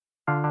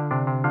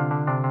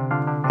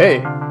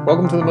Hey,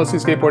 welcome to the Mostly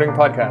Skateboarding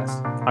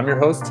Podcast. I'm your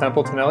host,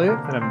 Templeton Elliott,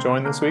 and I'm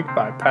joined this week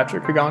by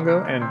Patrick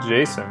Kagongo and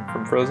Jason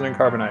from Frozen in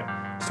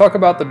Carbonite to talk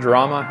about the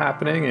drama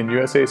happening in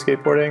USA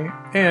skateboarding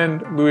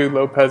and Louis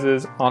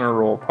Lopez's honor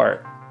roll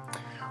part.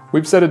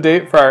 We've set a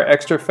date for our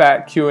extra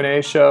fat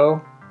Q&A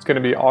show. It's going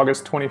to be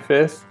August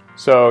 25th,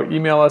 so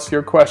email us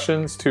your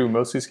questions to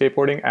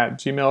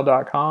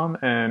mostlyskateboarding@gmail.com,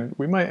 and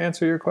we might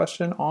answer your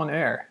question on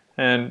air.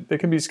 And they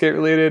can be skate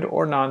related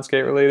or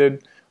non-skate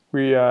related.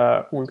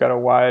 We've got a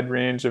wide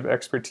range of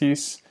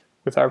expertise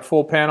with our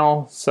full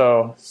panel,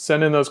 so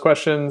send in those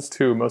questions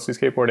to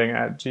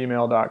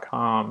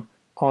mostlyskateboarding@gmail.com.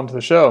 On to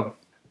the show.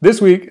 This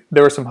week,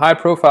 there were some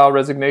high-profile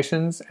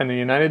resignations, and the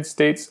United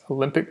States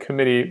Olympic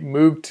Committee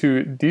moved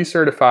to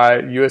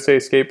decertify USA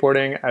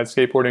Skateboarding as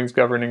skateboarding's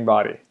governing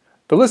body.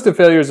 The list of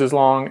failures is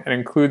long and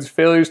includes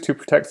failures to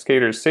protect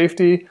skaters'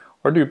 safety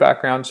or do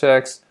background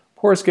checks,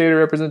 poor skater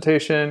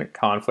representation,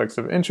 conflicts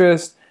of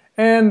interest,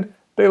 and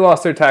they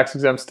lost their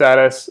tax-exempt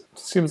status.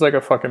 Seems like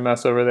a fucking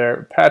mess over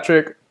there.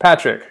 Patrick,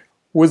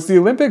 was the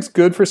Olympics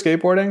good for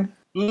skateboarding?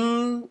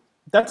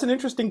 That's an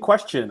interesting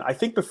question. I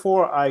think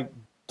before I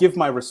give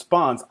my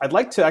response, I'd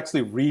like to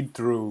actually read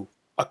through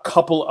a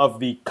couple of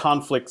the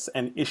conflicts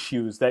and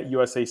issues that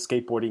USA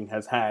Skateboarding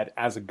has had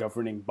as a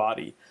governing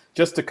body,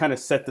 just to kind of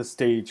set the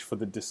stage for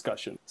the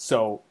discussion.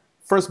 So,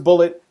 first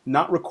bullet,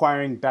 not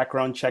requiring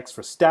background checks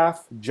for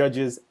staff,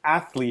 judges,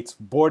 athletes,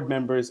 board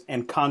members,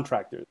 and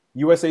contractors.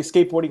 USA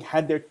Skateboarding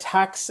had their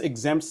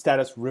tax-exempt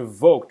status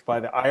revoked by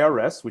the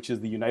IRS, which is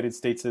the United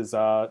States'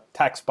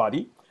 tax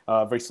body,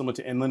 very similar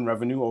to Inland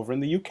Revenue over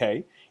in the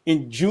UK,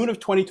 in June of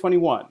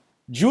 2021.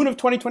 June of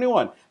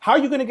 2021. How are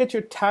you going to get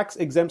your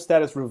tax-exempt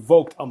status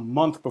revoked a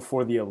month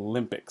before the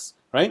Olympics,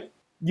 right?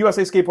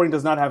 USA Skateboarding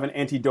does not have an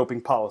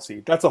anti-doping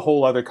policy. That's a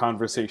whole other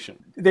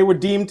conversation. They were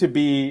deemed to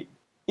be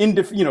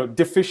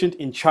deficient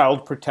in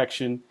child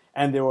protection,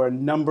 and there were a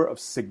number of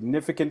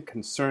significant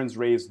concerns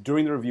raised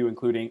during the review,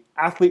 including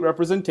athlete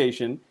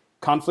representation,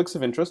 conflicts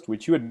of interest,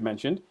 which you had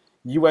mentioned,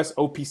 US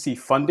OPC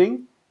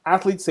funding,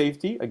 athlete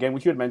safety, again,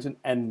 which you had mentioned,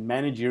 and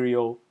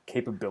managerial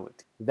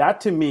capability.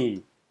 That, to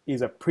me,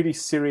 is a pretty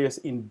serious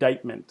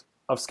indictment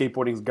of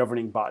skateboarding's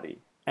governing body,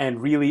 and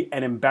really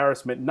an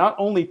embarrassment not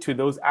only to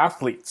those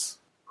athletes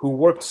who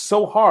worked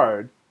so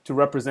hard to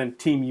represent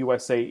Team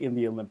USA in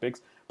the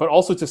Olympics, but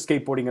also to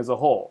skateboarding as a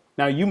whole.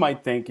 Now, you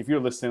might think, if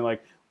you're listening,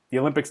 like, the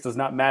Olympics does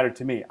not matter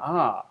to me.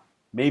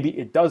 Maybe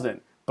it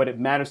doesn't, but it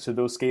matters to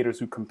those skaters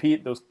who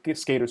compete, those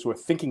skaters who are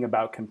thinking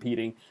about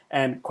competing.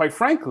 And quite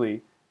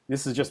frankly,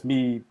 this is just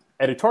me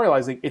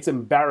editorializing, it's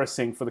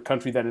embarrassing for the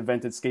country that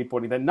invented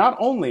skateboarding that not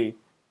only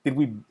did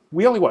we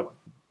only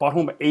brought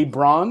home a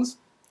bronze?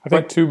 I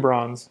think two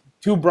bronze.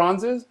 Two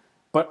bronzes,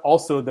 but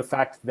also the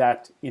fact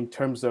that in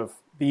terms of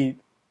the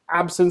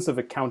absence of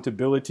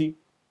accountability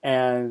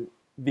and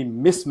the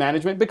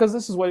mismanagement, because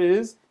this is what it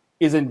is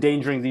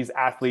endangering these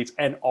athletes,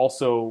 and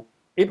also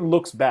it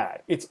looks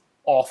bad. It's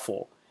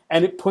awful.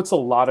 And it puts a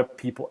lot of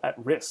people at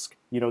risk.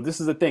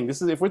 This is the thing.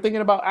 If we're thinking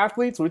about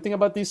athletes, we're thinking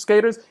about these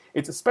skaters,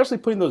 it's especially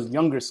putting those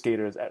younger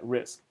skaters at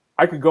risk.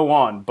 I could go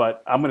on,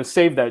 but I'm going to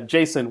save that.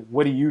 Jason,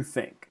 what do you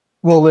think?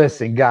 Well,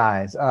 listen,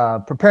 guys,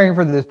 preparing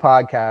for this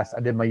podcast,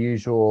 I did my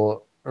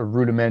usual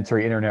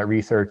rudimentary internet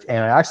research,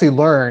 and I actually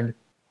learned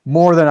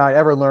more than I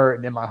ever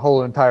learned in my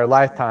whole entire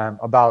lifetime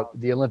about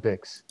the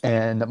Olympics.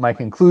 And my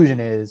conclusion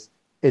is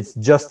it's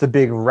just a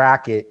big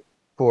racket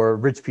for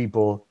rich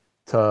people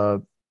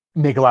to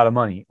make a lot of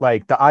money.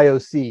 Like the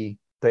IOC,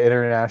 the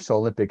International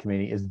Olympic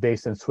Committee, is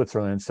based in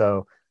Switzerland.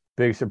 So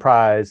big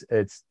surprise,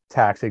 it's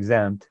tax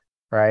exempt,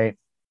 right?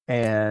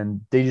 And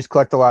they just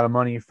collect a lot of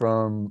money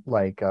from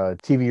like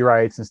TV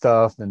rights and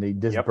stuff. Then they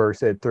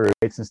disperse it through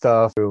rights and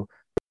stuff through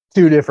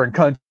two different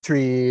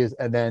countries,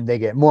 and then they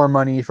get more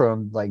money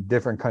from like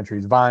different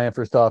countries vying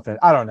for stuff. And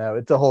I don't know,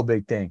 it's a whole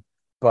big thing.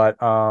 But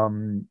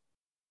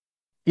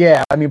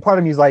yeah, I mean, part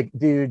of me is like,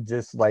 dude,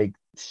 just like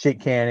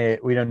shit can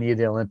it. We don't need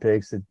the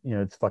Olympics.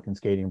 It's fucking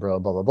skating, bro,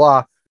 blah, blah,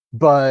 blah.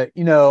 But,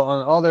 on the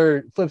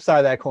other flip side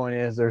of that coin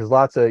is there's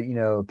lots of,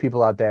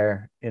 people out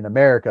there in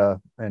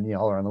America and,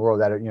 all around the world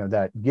that are,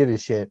 that give a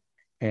shit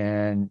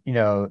and,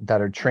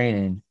 that are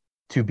training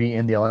to be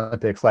in the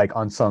Olympics, like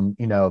on some,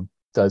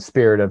 the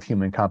spirit of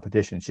human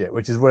competition shit,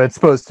 which is what it's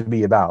supposed to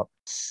be about.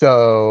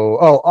 So,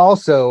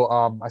 also,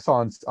 I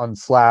saw on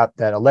Slap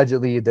that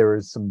allegedly there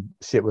was some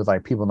shit with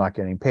like people not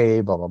getting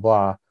paid, blah, blah,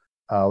 blah.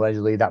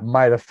 Allegedly that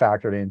might have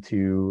factored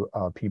into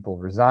people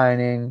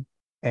resigning.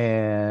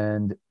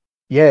 And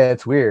yeah,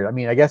 it's weird. I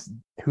mean, I guess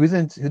who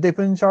they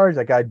put in charge?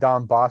 That guy,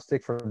 Don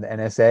Bostic from the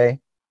NSA.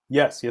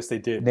 Yes, they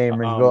did. Name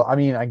rings bell. I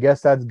mean, I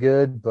guess that's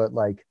good, but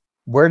like,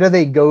 where do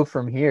they go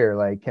from here?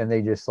 Like, can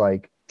they just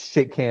like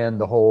shit can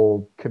the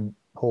whole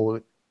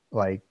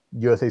like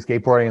USA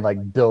Skateboarding and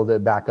like build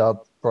it back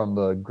up from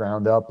the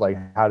ground up? Like,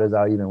 how does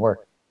that even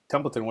work?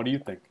 Templeton, what do you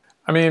think?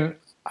 I mean,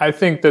 I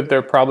think that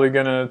they're probably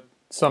gonna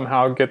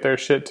somehow get their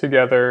shit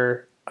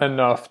together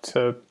enough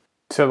to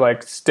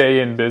like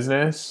stay in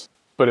business,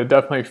 but it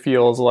definitely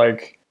feels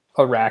like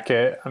a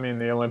racket. I mean,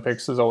 the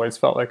Olympics has always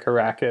felt like a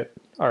racket,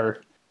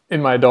 or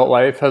in my adult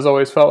life has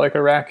always felt like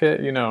a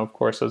racket. You know, of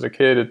course, as a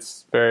kid,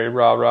 it's very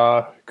rah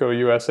rah, go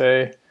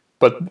USA.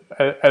 But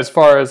as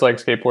far as like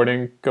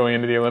skateboarding going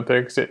into the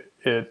Olympics,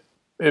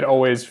 it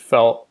always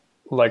felt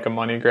like a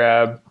money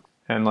grab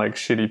and like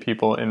shitty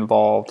people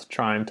involved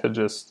trying to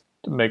just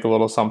make a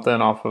little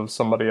something off of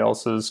somebody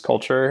else's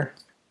culture.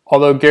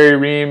 Although Gary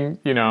Ream,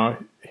 you know,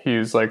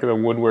 he's like the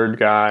Woodward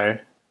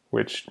guy,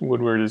 which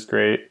Woodward is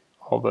great.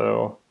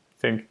 Although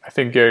I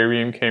think Gary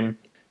Ream came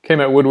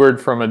at Woodward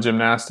from a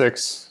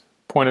gymnastics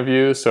point of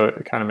view, so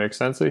it kind of makes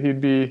sense that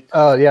he'd be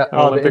an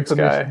Olympics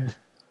guy.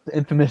 The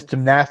infamous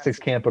gymnastics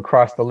camp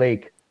across the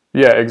lake.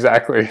 Yeah,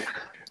 exactly.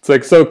 It's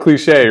like so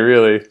cliche,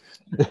 really.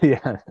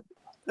 Yeah.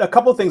 A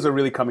couple of things are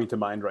really coming to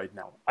mind right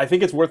now. I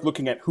think it's worth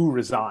looking at who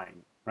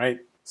resigned, right?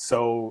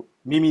 So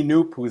Mimi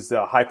Knoop, who's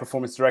the high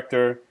performance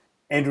director,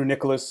 Andrew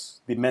Nicholas,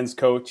 the men's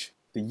coach,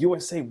 the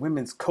USA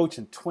women's coach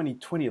and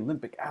 2020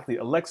 Olympic athlete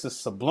Alexis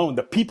Sablone,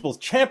 the people's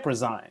champ,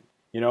 resigned.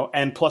 You know,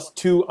 and plus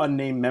 2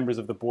 unnamed members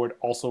of the board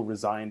also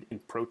resigned in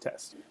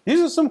protest.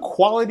 These are some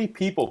quality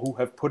people who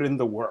have put in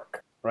the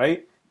work,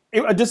 right?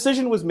 A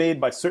decision was made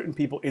by certain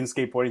people in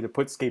skateboarding to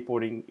put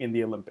skateboarding in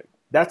the Olympics.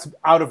 That's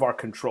out of our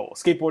control.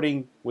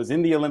 Skateboarding was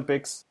in the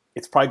Olympics.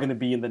 It's probably going to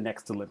be in the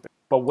next Olympics.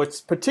 But what's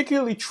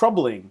particularly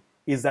troubling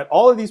is that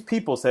all of these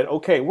people said,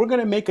 okay, we're going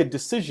to make a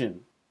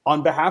decision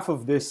on behalf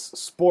of this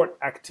sport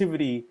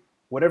activity,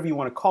 whatever you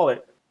want to call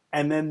it.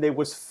 And then there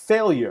was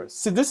failure.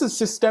 So this is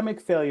systemic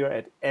failure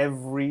at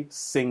every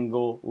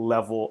single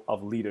level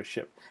of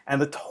leadership. And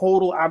the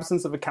total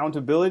absence of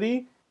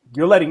accountability,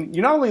 you're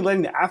not only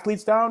letting the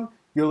athletes down,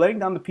 you're letting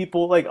down the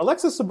people. Like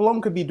Alexis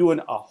Sablone could be doing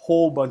a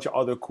whole bunch of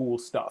other cool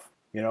stuff,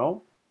 you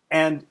know?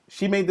 And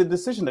she made the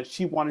decision that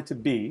she wanted to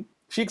be.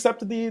 She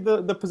accepted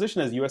the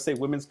position as USA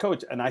women's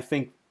coach. And I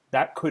think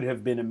that could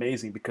have been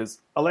amazing because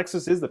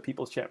Alexis is the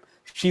people's champ.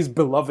 She's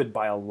beloved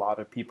by a lot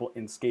of people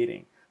in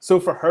skating. So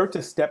for her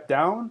to step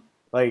down,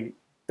 like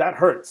that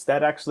hurts.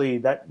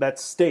 That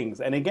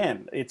stings. And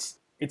again, it's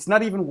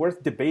not even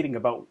worth debating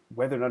about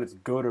whether or not it's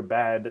good or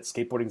bad that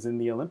skateboarding's in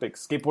the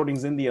Olympics.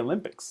 Skateboarding's in the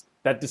Olympics.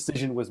 That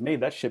decision was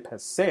made. That ship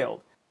has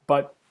sailed.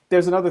 But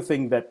here's another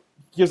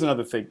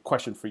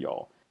question for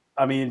y'all.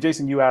 I mean,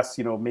 Jason, you asked,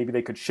 you know, maybe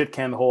they could shit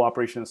can the whole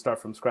operation and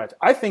start from scratch.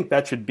 I think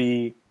that should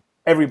be,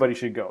 everybody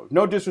should go.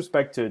 No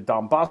disrespect to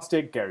Dom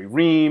Bostic, Gary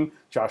Ream,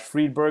 Josh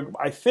Friedberg.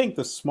 I think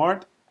the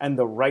smart and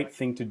the right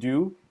thing to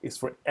do is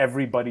for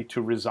everybody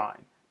to resign,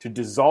 to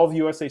dissolve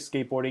USA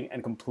skateboarding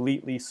and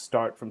completely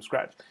start from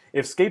scratch.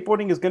 If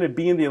skateboarding is going to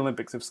be in the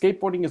Olympics, if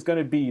skateboarding is going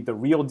to be the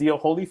real deal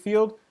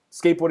Holyfield,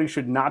 skateboarding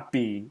should not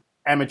be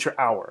amateur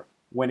hour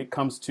when it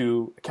comes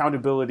to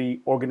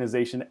accountability,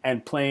 organization,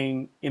 and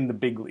playing in the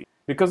big league.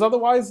 Because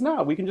otherwise,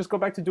 we can just go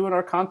back to doing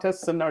our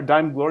contests and our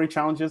Dime Glory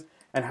challenges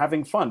and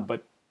having fun.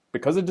 But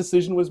because a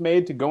decision was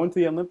made to go into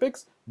the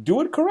Olympics,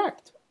 do it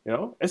correct, you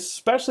know,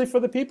 especially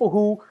for the people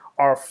who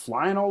are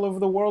flying all over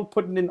the world,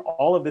 putting in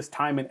all of this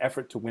time and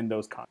effort to win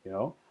those contests, you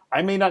know.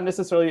 I may not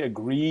necessarily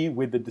agree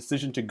with the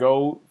decision to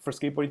go for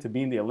skateboarding to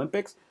be in the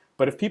Olympics,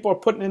 but if people are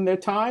putting in their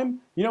time,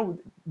 you know,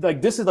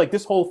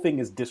 this whole thing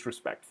is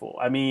disrespectful.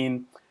 I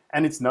mean,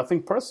 and it's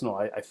nothing personal.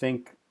 I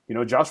think, you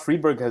know, Josh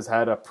Friedberg has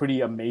had a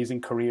pretty amazing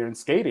career in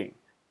skating,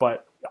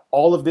 but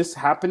all of this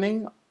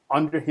happening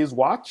under his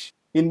watch,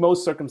 in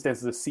most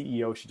circumstances, the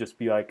CEO should just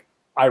be like,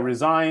 I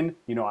resign.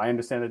 You know, I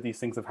understand that these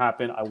things have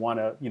happened. I want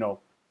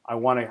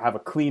to have a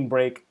clean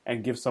break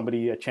and give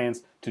somebody a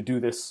chance to do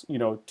this, you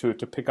know, to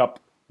pick up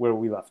where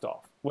we left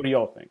off. What do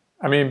y'all think?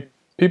 I mean,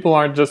 people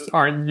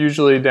aren't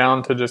usually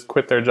down to just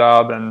quit their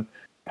job and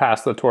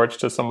pass the torch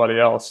to somebody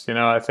else. You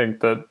know, I think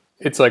that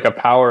it's like a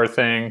power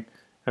thing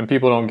and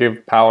people don't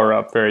give power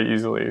up very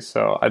easily.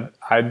 So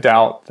I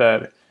doubt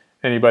that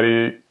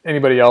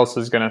anybody else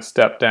is going to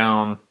step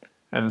down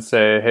and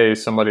say, hey,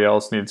 somebody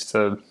else needs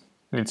to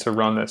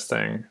run this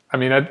thing. I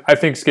mean, I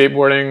think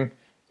skateboarding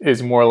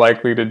is more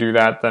likely to do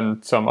that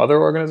than some other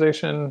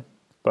organization,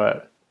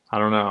 but I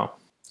don't know.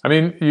 I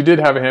mean, you did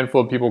have a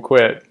handful of people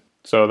quit,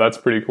 so that's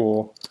pretty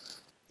cool.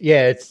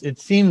 Yeah, it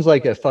seems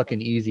like a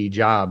fucking easy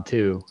job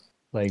too.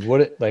 Like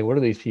what do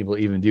these people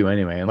even do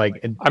anyway? And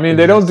like, I mean,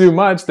 they don't do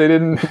much. They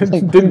didn't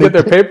get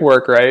their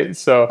paperwork right.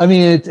 So I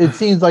mean, it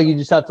seems like you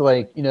just have to,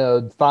 like, you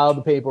know, file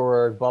the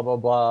paperwork, blah blah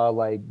blah,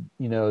 like,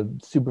 you know,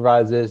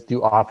 supervise this,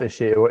 do office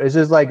shit. It's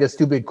just like a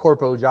stupid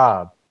corpo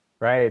job,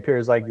 right? It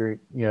appears like your,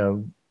 you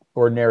know,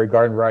 ordinary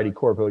garden variety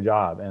corpo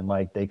job, and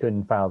like they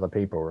couldn't file the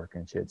paperwork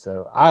and shit.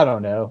 So I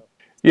don't know.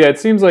 Yeah, it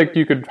seems like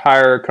you could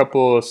hire a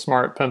couple of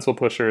smart pencil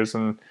pushers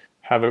and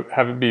have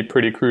it be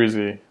pretty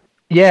cruisy.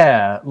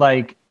 Yeah,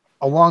 like.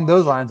 Along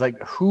those lines, like,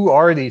 who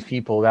are these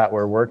people that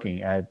were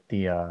working at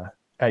the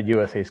at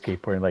USA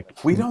Skateboarding?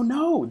 Like, we don't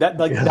know. That's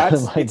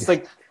it's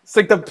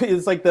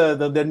like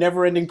the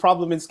never-ending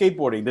problem in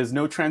skateboarding. There's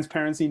no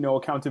transparency, no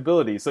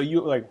accountability. So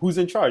you, like, who's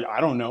in charge?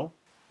 I don't know.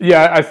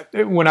 Yeah,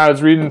 when I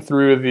was reading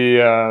through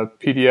the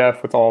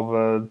PDF with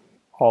all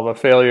the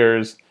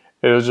failures,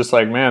 it was just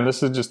like, man,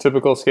 this is just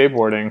typical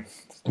skateboarding.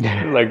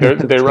 Like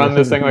they run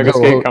this thing like a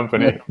skate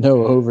company.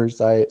 No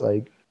oversight,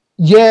 like.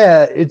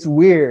 Yeah, it's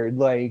weird.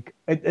 Like,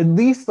 at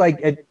least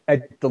like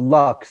at the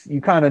Lux,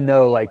 you kind of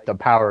know like the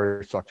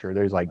power structure.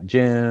 There's like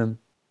Jim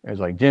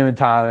and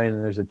Tommy,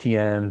 and there's the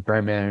TMs,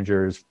 brand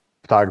managers,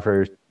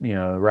 photographers,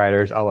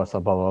 writers, all that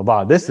stuff, blah, blah,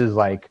 blah. This is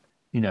like,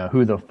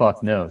 who the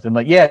fuck knows? And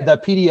like, yeah,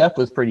 that PDF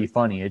was pretty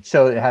funny. It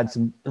had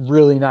some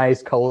really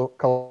nice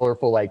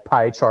colorful like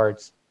pie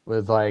charts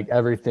with like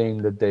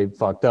everything that they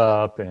fucked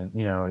up, and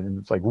and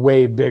it's like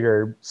way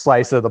bigger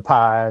slice of the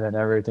pie than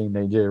everything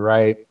they did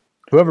right.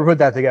 Whoever put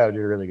that together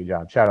did a really good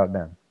job. Shout out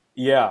them.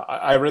 Yeah,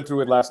 I read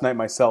through it last night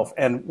myself.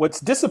 And what's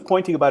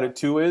disappointing about it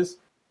too is,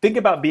 think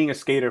about being a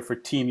skater for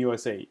Team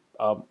USA.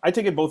 I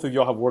take it both of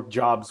y'all have worked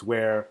jobs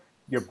where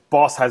your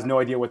boss has no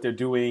idea what they're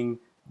doing.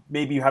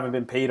 Maybe you haven't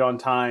been paid on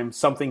time.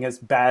 Something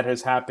bad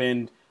has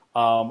happened.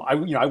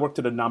 I worked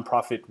at a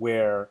nonprofit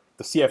where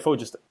the CFO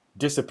just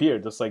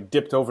disappeared, just like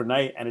dipped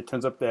overnight, and it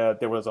turns up that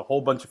there was a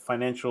whole bunch of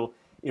financial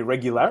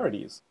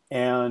irregularities.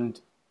 And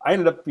I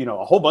ended up,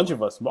 a whole bunch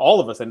of us, all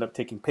of us ended up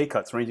taking pay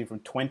cuts ranging from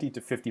 20 to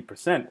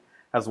 50%.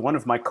 As one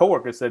of my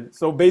coworkers said,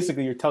 so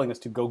basically you're telling us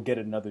to go get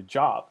another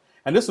job.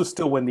 And this was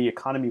still when the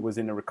economy was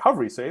in a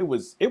recovery. So it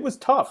was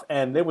tough.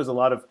 And there was a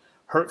lot of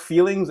hurt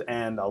feelings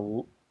and a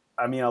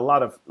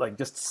lot of like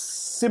just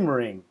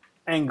simmering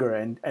anger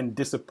and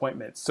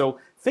disappointment. So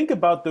think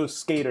about those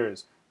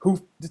skaters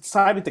who've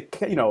decided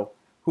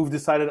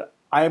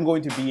I am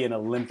going to be an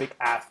Olympic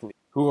athlete,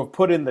 who have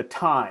put in the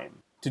time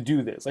to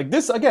do this. Like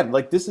this, again,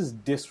 like this is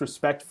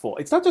disrespectful.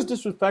 It's not just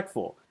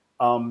disrespectful.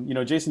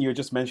 Jason, you had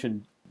just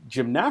mentioned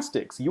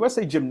gymnastics.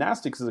 USA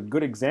Gymnastics is a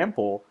good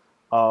example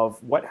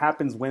of what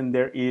happens when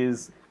there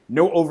is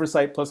no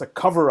oversight plus a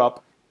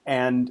cover-up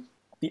and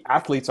the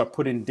athletes are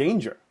put in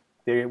danger.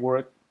 They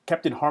were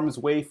kept in harm's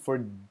way for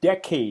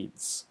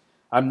decades.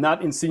 I'm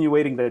not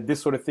insinuating that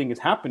this sort of thing is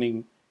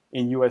happening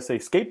in USA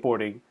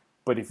skateboarding,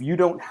 but if you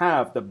don't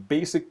have the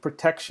basic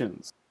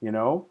protections,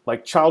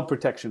 like child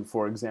protection,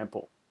 for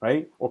example,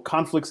 right? Or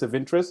conflicts of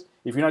interest,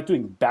 if you're not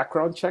doing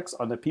background checks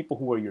on the people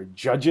who are your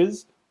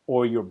judges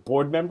or your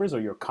board members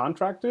or your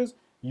contractors,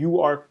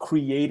 you are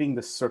creating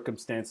the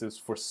circumstances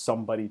for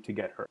somebody to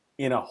get hurt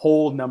in a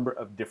whole number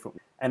of different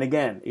ways. And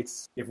again,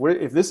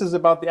 if this is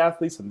about the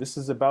athletes and this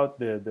is about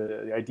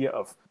the idea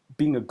of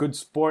being a good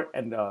sport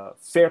and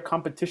fair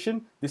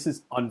competition, this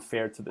is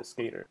unfair to the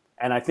skater.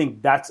 And I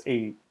think that's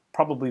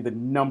probably the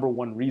number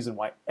one reason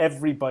why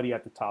everybody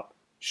at the top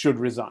should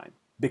resign,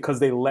 because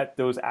they let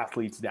those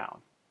athletes down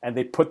and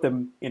they put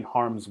them in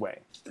harm's way.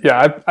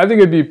 Yeah, I think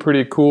it'd be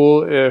pretty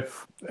cool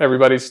if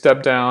everybody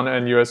stepped down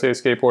and USA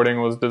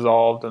Skateboarding was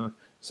dissolved and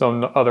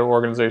some other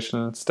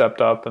organization stepped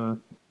up and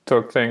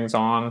took things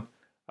on.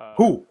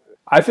 Who?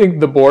 I think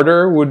the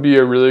Border would be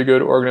a really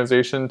good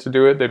organization to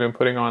do it. They've been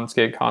putting on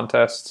skate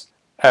contests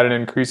at an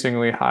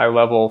increasingly high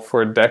level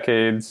for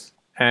decades,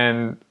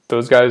 and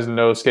those guys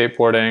know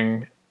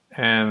skateboarding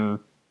and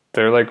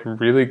they're like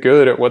really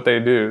good at what they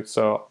do.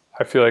 So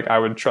I feel like I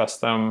would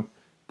trust them.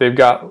 They've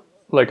got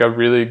like a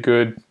really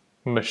good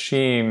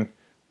machine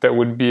that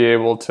would be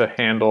able to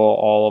handle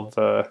all of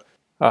the,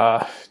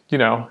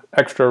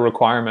 extra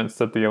requirements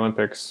that the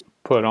Olympics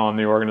put on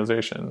the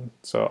organization.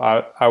 So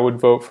I would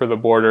vote for the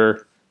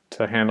Border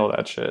to handle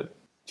that shit.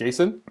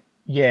 Jason?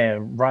 Yeah,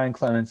 Ryan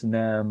Clements and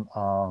them.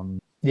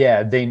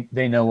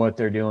 They know what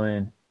they're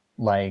doing.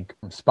 Like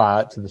from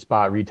spot to the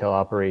spot retail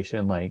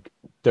operation, like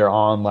they're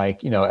on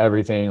like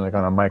everything like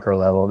on a micro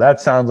level.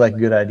 That sounds like a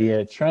good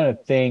idea. Trying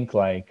to think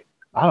like,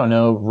 I don't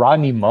know,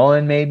 Rodney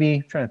Mullen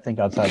maybe. Trying to think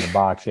outside the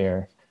box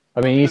here.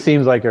 I mean, he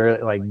seems like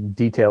a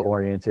detail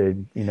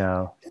oriented, He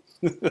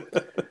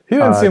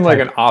doesn't seem like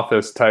an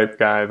office type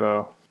guy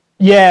though.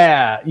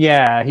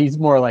 Yeah, he's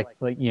more like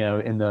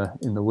in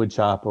the wood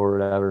shop or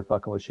whatever,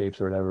 fucking with shapes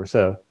or whatever.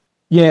 So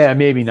yeah,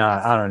 maybe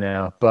not. I don't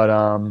know, but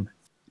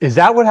is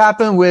that what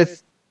happened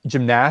with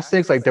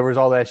gymnastics? Like there was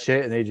all that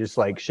shit and they just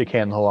like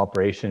shook-handed the whole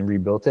operation and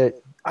rebuilt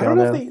it. I don't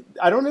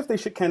know if they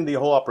shook-handed the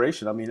whole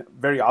operation. I mean,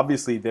 very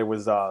obviously there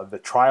was the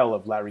trial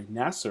of Larry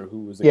Nassar,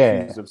 who was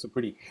accused of some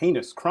pretty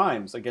heinous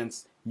crimes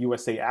against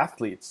USA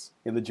athletes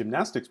in the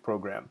gymnastics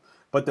program.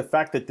 But the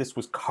fact that this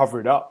was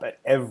covered up at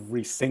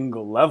every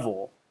single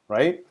level,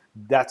 right?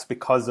 That's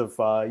because of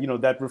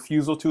that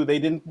refusal to. They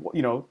didn't.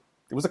 It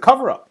was a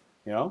cover-up.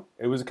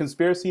 It was a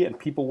conspiracy, and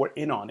people were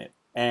in on it,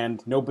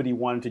 and nobody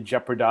wanted to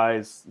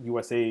jeopardize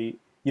USA.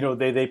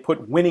 They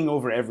put winning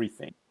over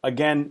everything.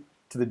 Again,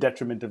 to the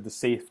detriment of the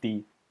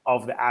safety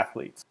of the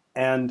athletes.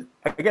 And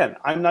again,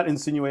 I'm not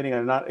insinuating,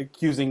 I'm not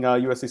accusing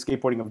USA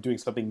Skateboarding of doing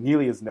something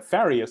nearly as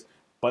nefarious,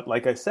 but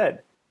like I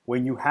said,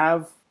 when you're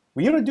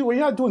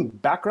not doing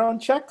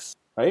background checks,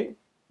 right?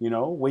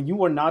 When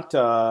you are not,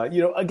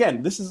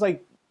 again, this is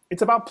like,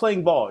 it's about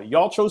playing ball.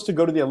 Y'all chose to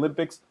go to the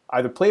Olympics,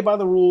 either play by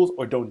the rules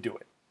or don't do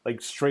it,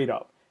 like straight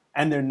up.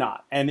 And they're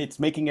not. And it's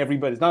making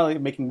it's not only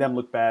making them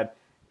look bad,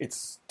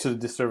 it's to the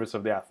disservice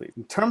of the athlete.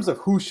 In terms of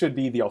who should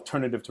be the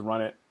alternative to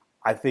run it,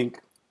 I think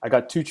I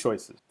got two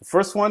choices. The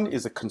first one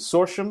is a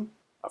consortium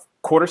of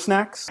Quarter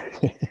Snacks,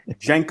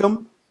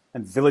 Jenkem,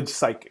 and Village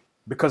Psychic,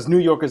 because New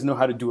Yorkers know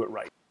how to do it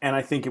right. And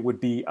I think it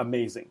would be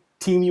amazing.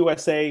 Team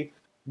USA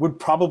would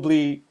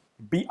probably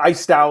be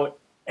iced out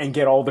and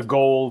get all the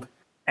gold,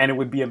 and it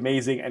would be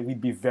amazing, and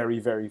we'd be very,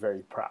 very,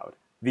 very proud.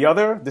 The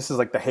other, this is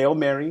like the Hail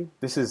Mary.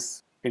 This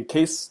is, in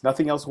case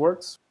nothing else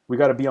works, we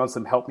got to be on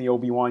some Help Me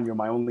Obi-Wan, You're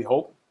My Only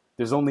Hope.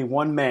 There's only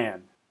one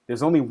man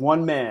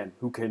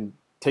who can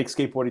take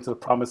skateboarding to the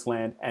promised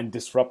land and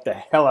disrupt the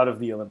hell out of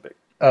the Olympics.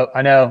 Oh,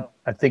 I know.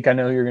 I think I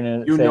know who you're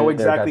going to say. You know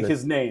exactly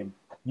his name.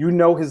 You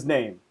know his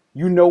name.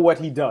 You know what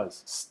he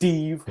does.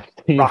 Steve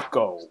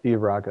Rocco.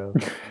 Steve Rocco.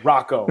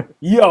 Rocco.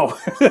 Yo.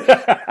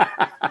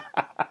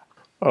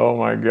 Oh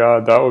my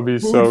God, that would be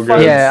so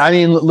good. Yeah, I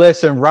mean,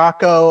 listen,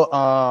 Rocco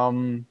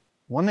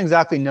wasn't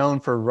exactly known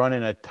for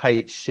running a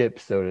tight ship,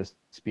 so to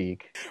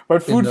speak.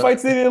 But food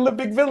fights in the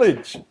Olympic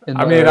Village.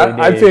 I mean,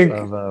 I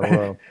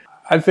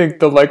think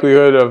the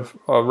likelihood of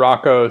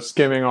Rocco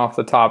skimming off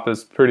the top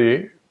is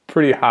pretty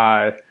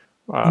high.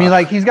 I mean,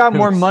 like, he's got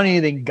more money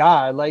than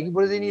God. Like,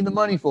 what does he need the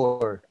money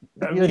for?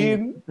 I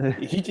mean,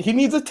 he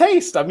needs a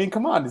taste. I mean,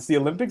 come on, it's the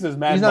Olympics. There's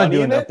mad he's not money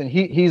doing in nothing.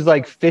 it. He's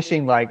like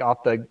fishing like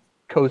off the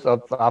coast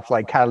off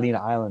like Catalina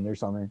Island or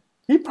something.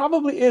 He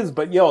probably is,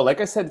 but yo,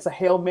 like I said, it's a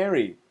Hail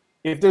Mary.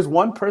 If there's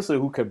one person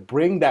who could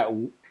bring that,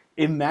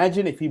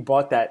 imagine if he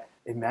bought that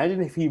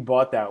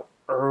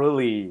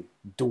early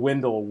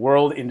dwindle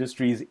World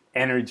Industries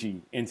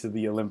energy into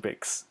the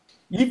Olympics.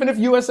 Even if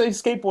USA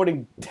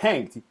skateboarding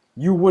tanked,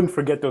 you wouldn't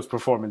forget those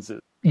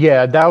performances.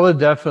 Yeah, that would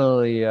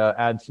definitely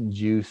add some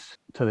juice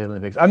to the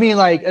Olympics. I mean,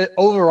 like,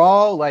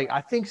 overall, like,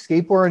 I think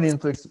skateboarding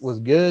Olympics was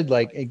good.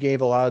 Like, it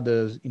gave a lot of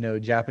those,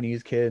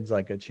 Japanese kids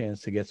like a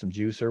chance to get some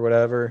juice or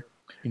whatever.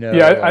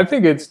 Yeah, I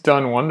think it's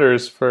done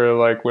wonders for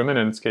like women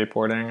in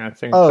skateboarding. I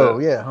think. Oh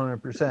yeah,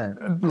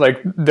 100%.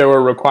 Like, there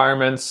were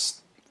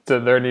requirements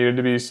that there needed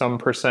to be some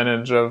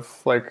percentage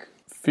of like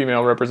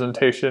female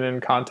representation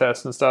in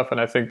contests and stuff,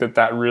 and I think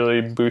that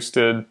really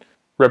boosted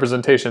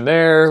representation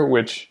there,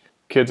 which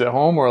kids at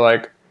home were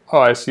like, oh,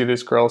 I see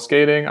this girl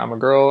skating, I'm a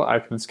girl, I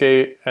can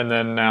skate, and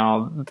then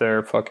now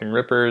they're fucking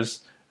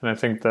rippers. And I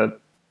think that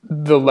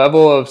the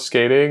level of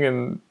skating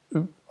and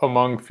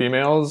among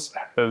females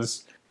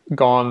has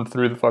gone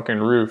through the fucking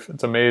roof.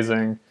 It's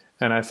amazing.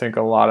 And I think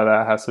a lot of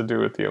that has to do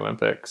with the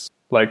Olympics.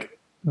 Like,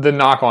 the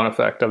knock-on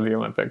effect of the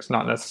Olympics,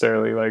 not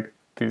necessarily like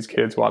these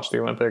kids watched the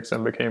Olympics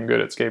and became good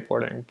at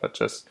skateboarding, but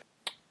just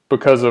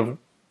because of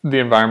the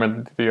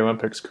environment that the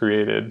Olympics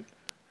created.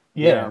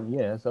 Yeah,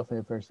 that's definitely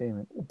a fair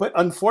statement. But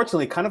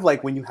unfortunately, kind of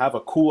like when you have a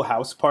cool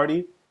house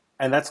party,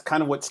 and that's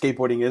kind of what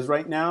skateboarding is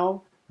right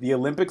now, the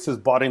Olympics has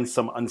brought in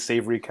some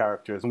unsavory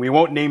characters. And we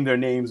won't name their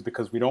names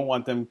because we don't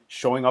want them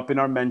showing up in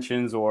our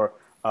mentions or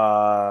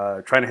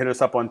trying to hit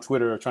us up on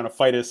Twitter or trying to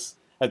fight us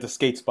at the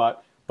skate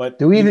spot. But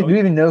do we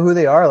even know who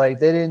they are? Like,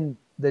 they didn't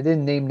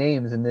name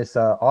names in this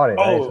audit.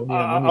 Oh,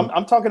 right?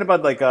 I'm talking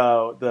about like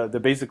the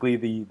basically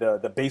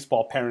the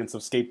baseball parents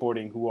of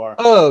skateboarding who are.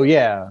 Oh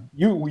yeah,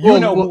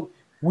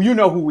 you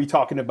know who we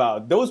talking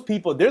about. Those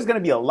people. There's going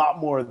to be a lot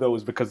more of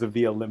those because of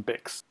the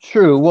Olympics.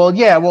 True. Well,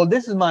 yeah. Well,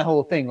 this is my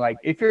whole thing. Like,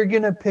 if you're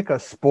gonna pick a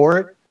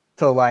sport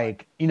to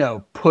like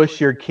push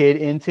your kid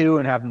into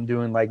and have them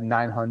doing like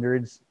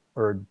 900s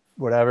or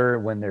whatever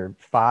when they're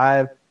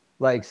 5,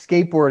 like,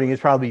 skateboarding is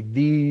probably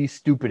the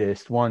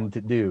stupidest one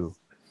to do.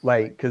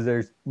 Like, because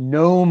there's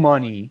no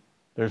money.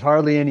 There's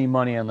hardly any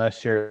money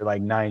unless you're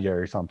like Ninja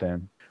or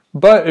something.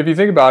 But if you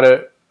think about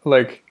it,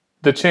 like,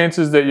 the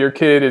chances that your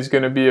kid is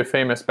going to be a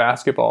famous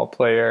basketball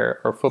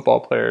player or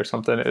football player or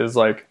something is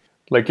like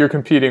you're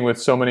competing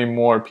with so many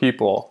more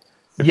people.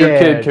 If your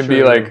kid can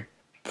be like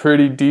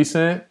pretty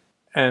decent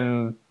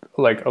and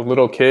like a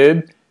little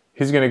kid,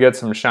 he's going to get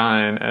some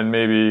shine and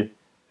maybe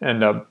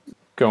end up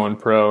going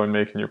pro and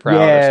making you proud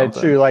or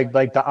something. Yeah, true. Like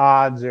the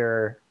odds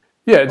are.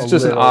 Yeah, it's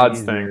just an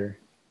odds thing.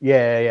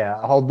 Yeah.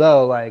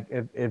 Although, like,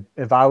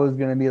 if I was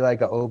gonna be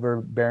like an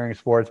overbearing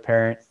sports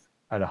parent,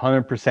 I'd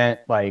 100%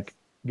 like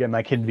get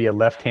my kid to be a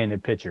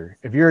left-handed pitcher.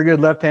 If you're a good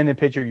left-handed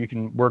pitcher, you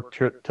can work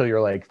till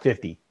you're like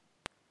 50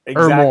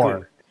 exactly. or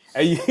more.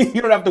 And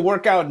you don't have to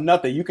work out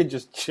nothing. You can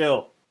just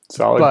chill.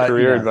 Solid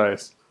career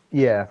advice.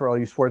 Yeah, for all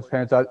you sports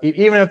parents out,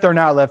 even if they're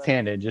not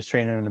left-handed, just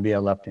training them to be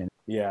a left-handed.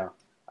 Yeah,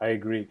 I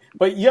agree.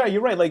 But yeah,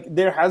 you're right. Like,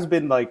 there has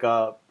been like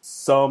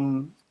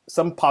some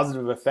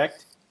positive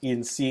effect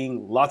in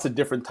seeing lots of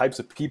different types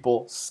of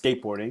people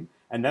skateboarding,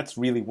 and that's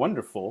really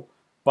wonderful.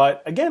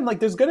 But again, like,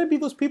 there's going to be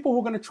those people who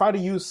are going to try to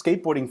use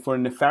skateboarding for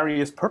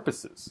nefarious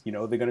purposes.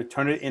 They're going to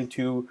turn it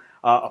into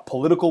a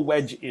political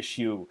wedge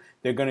issue.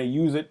 They're going to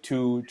use it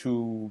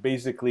to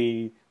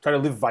basically try to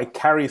live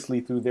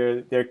vicariously through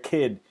their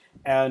kid.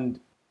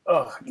 And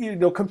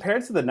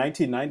compared to the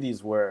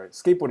 1990s where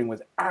skateboarding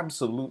was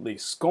absolutely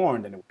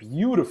scorned and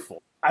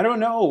beautiful, I don't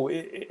know.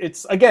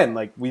 It's, again,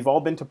 like, we've all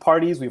been to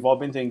parties, we've all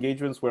been to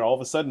engagements where all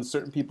of a sudden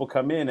certain people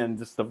come in and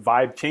just the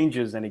vibe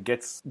changes and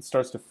it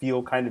starts to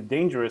feel kind of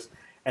dangerous.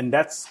 And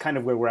that's kind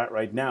of where we're at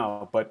right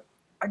now. But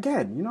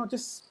again,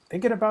 just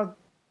thinking about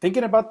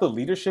the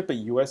leadership at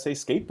USA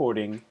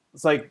Skateboarding,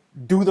 it's like,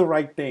 do the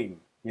right thing,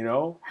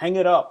 hang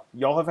it up.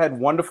 Y'all have had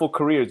wonderful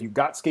careers. You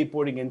got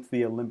skateboarding into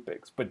the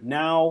Olympics, but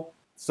now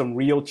some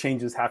real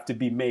changes have to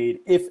be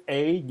made if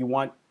you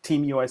want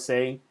Team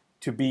USA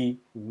to be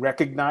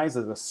recognized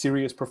as a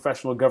serious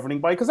professional governing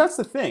body. Because that's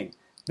the thing.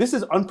 This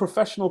is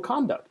unprofessional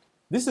conduct.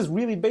 This is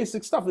really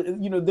basic stuff.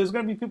 There's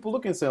going to be people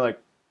looking and say, like,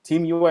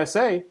 Team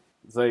USA,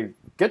 it's like,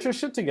 get your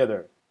shit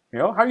together.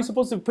 How are you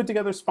supposed to put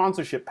together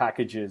sponsorship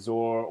packages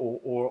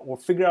or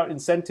figure out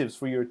incentives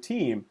for your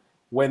team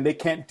when they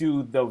can't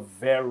do the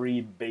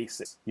very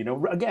basics?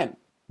 Again,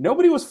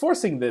 nobody was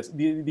forcing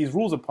these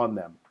rules upon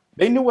them.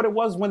 They knew what it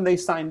was when they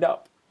signed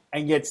up,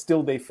 and yet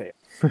still they failed.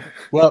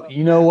 Well,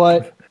 you know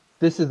what?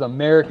 This is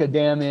America,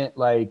 damn it.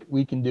 Like,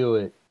 we can do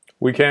it.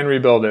 We can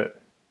rebuild it.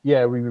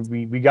 Yeah,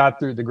 we got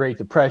through the Great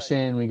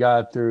Depression. We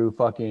got through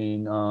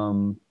fucking,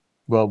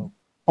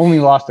 only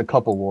lost a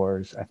couple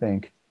wars, I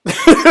think.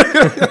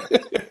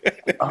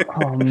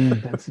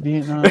 That's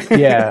Vietnam.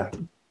 Yeah.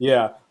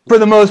 Yeah. For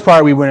the most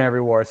part, we win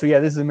every war. So yeah,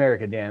 this is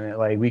America, damn it.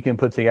 Like, we can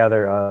put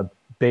together a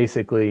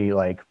basically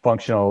like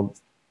functional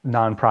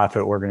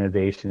nonprofit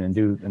organization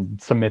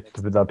and submit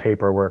the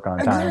paperwork on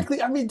time.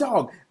 Exactly. I mean,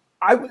 dog.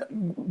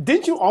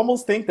 Didn't you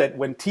almost think that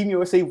when Team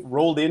USA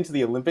rolled into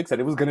the Olympics that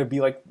it was going to be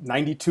like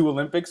 92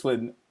 Olympics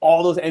when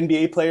all those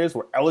NBA players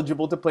were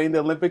eligible to play in the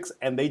Olympics,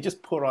 and they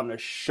just put on a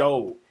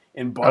show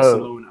in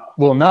Barcelona?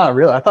 Well, not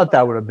really. I thought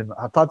that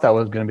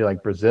was going to be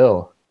like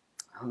Brazil.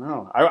 I don't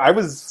know. I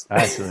was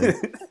actually.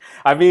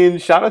 I mean,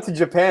 shout out to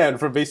Japan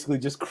for basically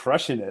just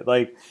crushing it.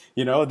 Like,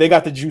 they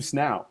got the juice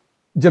now.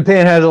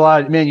 Japan has a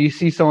lot. Man, you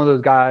see some of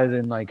those guys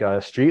in like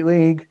a street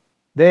league.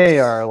 They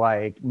are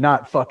like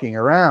not fucking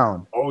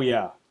around. Oh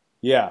yeah,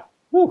 yeah.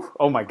 Whew.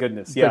 Oh my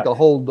goodness, it's yeah. like a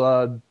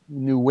whole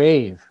new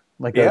wave,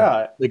 like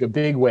a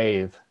big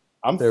wave.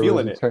 I'm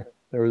feeling it.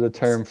 There was a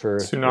term for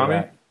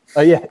tsunami.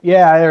 Oh yeah.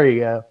 There you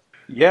go.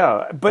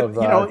 Yeah, but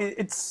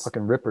it's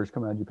fucking rippers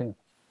coming out of Japan.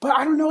 But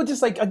I don't know,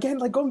 just like, again,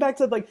 like going back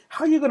to like,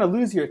 how are you going to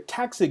lose your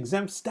tax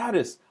exempt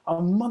status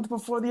a month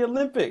before the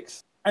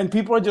Olympics? And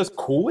people are just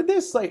cool with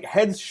this? Like,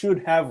 heads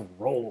should have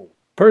rolled.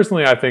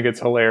 Personally, I think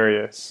it's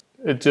hilarious.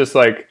 It's just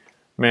like,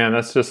 man,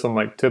 that's just some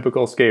like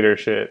typical skater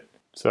shit.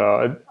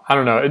 So I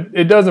don't know.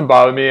 It doesn't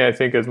bother me, I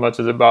think, as much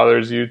as it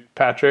bothers you,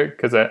 Patrick,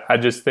 because I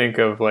just think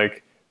of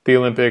like the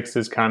Olympics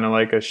is kind of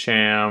like a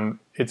sham.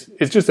 It's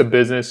just a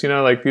business,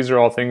 like these are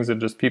all things that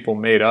just people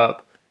made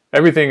up.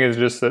 Everything is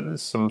just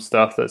some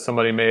stuff that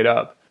somebody made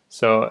up.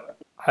 So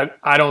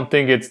I don't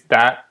think it's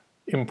that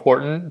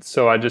important.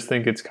 So I just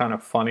think it's kind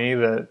of funny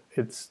that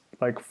it's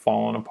like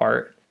falling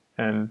apart.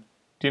 And,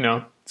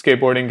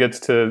 skateboarding gets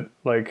to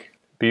like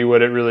be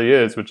what it really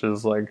is, which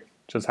is like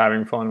just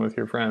having fun with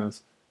your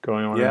friends,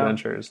 going on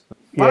adventures.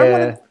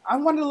 Yeah. I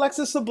wanted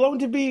Alexis Sablone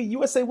to be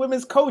USA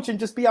women's coach and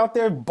just be out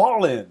there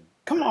balling.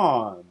 Come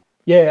on.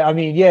 Yeah, I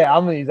mean,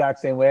 I'm the exact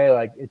same way.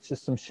 Like, it's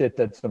just some shit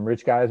that some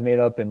rich guys made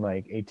up in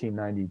like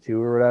 1892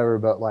 or whatever.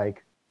 But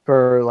like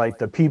for like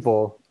the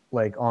people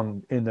like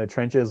in the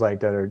trenches, like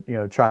that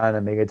are trying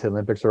to make it to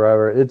Olympics or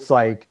whatever, it's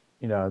like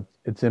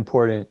it's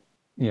important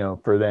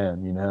for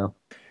them,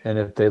 and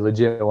if they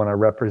legit want to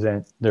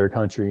represent their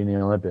country in the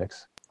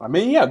Olympics. I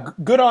mean, yeah,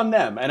 good on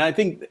them. And I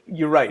think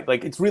you're right.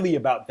 Like, it's really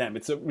about them.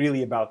 It's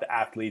really about the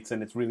athletes,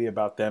 and it's really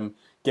about them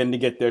getting to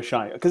get their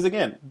shine. Because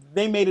again,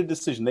 they made a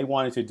decision. They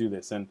wanted to do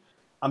this, and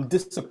I'm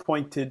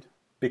disappointed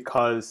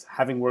because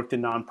having worked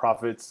in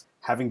nonprofits,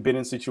 having been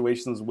in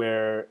situations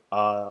where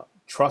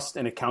trust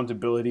and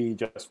accountability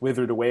just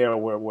withered away or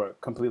were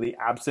completely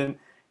absent,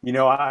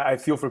 I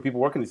feel for people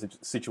working in these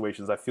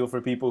situations. I feel for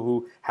people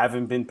who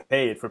haven't been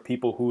paid, for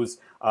people whose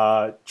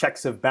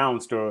checks have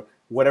bounced or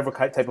whatever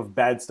type of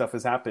bad stuff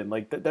has happened.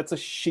 Like, that's a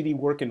shitty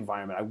work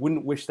environment. I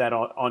wouldn't wish that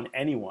on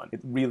anyone. It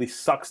really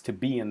sucks to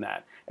be in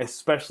that,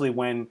 especially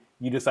when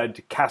you decide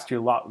to cast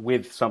your lot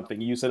with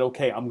something. You said,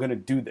 okay, I'm going to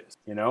do this,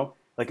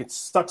 Like, it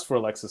sucks for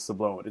Alexis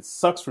Sablone. It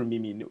sucks for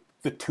Mimi Nu.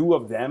 The two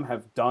of them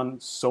have done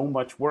so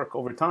much work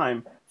over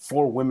time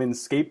for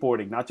women's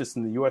skateboarding, not just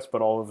in the U.S.,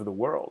 but all over the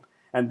world.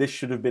 And this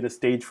should have been a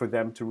stage for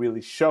them to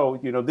really show,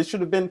 this should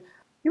have been,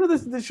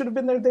 this should have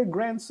been their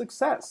grand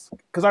success.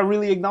 Because I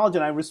really acknowledge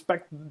and I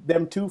respect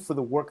them too for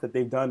the work that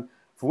they've done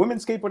for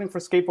women's skateboarding, for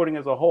skateboarding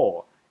as a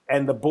whole.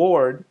 And the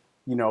board,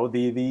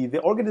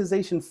 the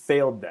organization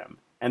failed them.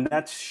 And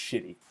that's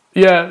shitty.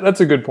 Yeah, that's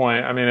a good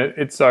point. I mean,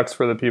 it sucks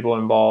for the people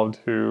involved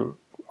who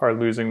are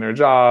losing their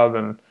job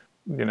and,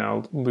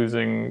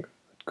 losing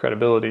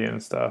credibility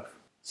and stuff.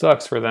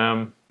 Sucks for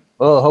them.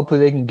 Well, hopefully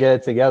they can get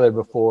it together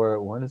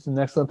before, when is the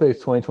next Olympics?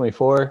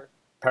 2024?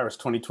 Paris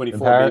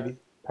 2024, baby.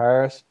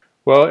 Paris?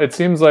 Well, it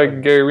seems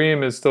like Gary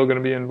Ream is still going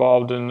to be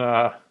involved in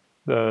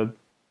the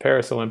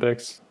Paris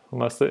Olympics,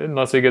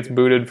 unless he gets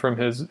booted from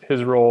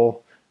his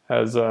role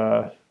as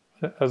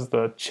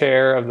the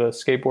chair of the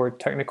Skateboard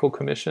Technical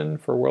Commission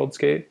for World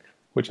Skate,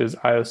 which is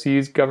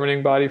IOC's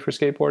governing body for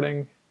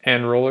skateboarding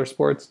and roller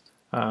sports.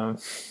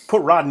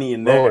 Put Rodney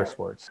in there. Roller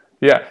sports.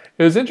 Yeah,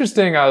 it was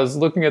interesting. I was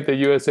looking at the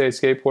USA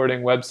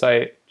Skateboarding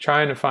website,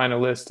 trying to find a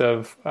list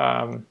of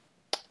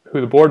who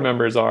the board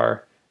members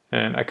are,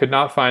 and I could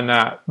not find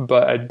that.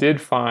 But I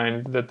did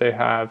find that they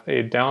have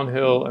a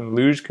downhill and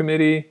luge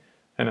committee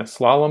and a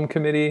slalom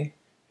committee,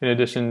 in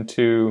addition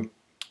to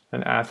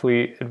an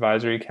athlete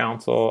advisory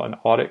council, an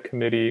audit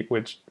committee,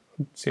 which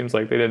seems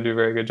like they didn't do a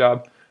very good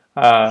job.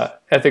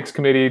 Ethics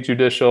committee,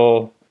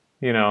 judicial,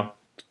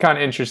 kind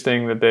of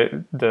interesting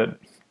that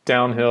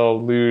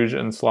downhill, luge,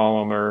 and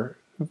slalom are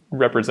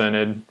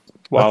represented,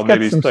 while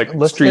maybe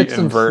street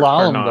and vert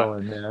are not.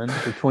 Going, man,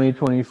 for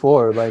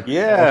 2024. Like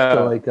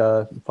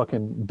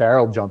fucking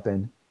barrel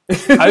jumping.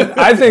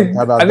 I think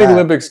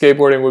Olympic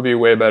skateboarding would be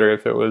way better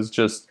if it was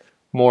just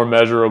more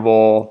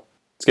measurable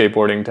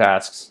skateboarding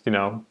tasks.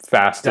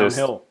 Fastest,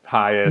 downhill,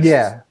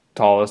 highest,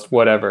 tallest,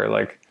 whatever.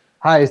 Like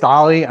highest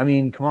ollie. I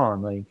mean, come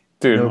on, like.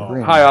 Dude,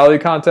 high ollie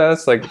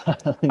contests. Like,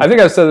 I think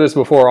I've said this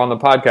before on the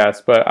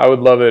podcast, but I would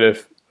love it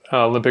if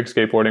Olympic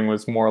skateboarding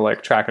was more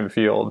like track and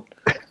field.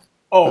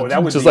 Oh,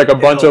 that was just like a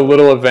bunch of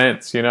little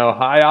events.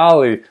 High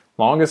ollie,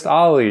 longest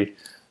ollie,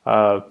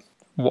 tallest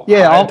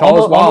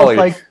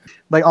ollie.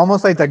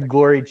 Almost like the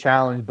Glory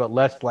Challenge, but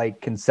less like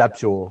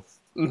conceptual.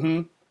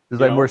 Mm-hmm. It's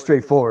like more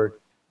straightforward.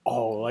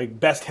 Oh, like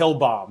best hill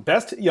bomb,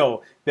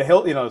 the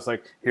hill. It's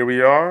like, here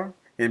we are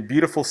in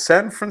beautiful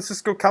San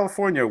Francisco,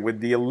 California,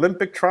 with the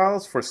Olympic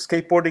trials for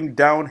skateboarding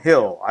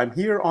downhill. I'm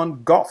here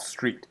on Gough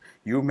Street.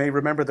 You may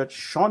remember that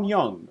Sean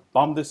Young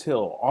bombed this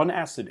hill on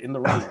acid in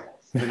the rain.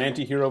 It's an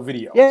anti-hero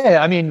video. Yeah,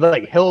 I mean,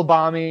 like hill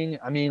bombing.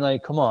 I mean,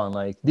 like, come on,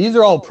 like these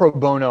are all pro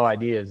bono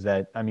ideas.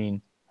 That I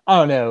mean, I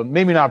don't know,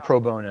 maybe not pro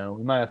bono.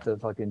 We might have to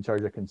fucking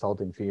charge a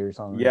consulting fee or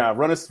something. Yeah,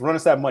 run us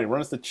that money.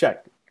 Run us the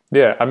check.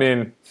 Yeah, I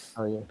mean,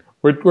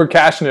 we're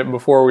cashing it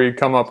before we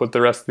come up with the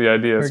rest of the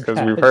ideas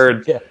because we've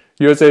heard. Yeah.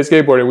 USA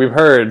Skateboarding, we've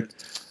heard.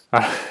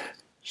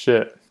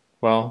 Shit.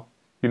 Well,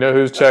 you know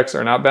whose checks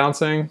are not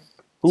bouncing?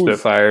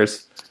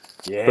 Spitfires.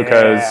 Yeah.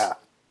 Because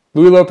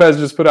Louis Lopez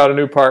just put out a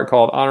new part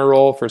called Honor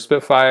Roll for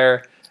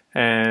Spitfire,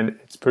 and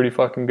it's pretty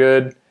fucking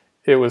good.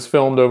 It was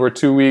filmed over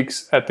 2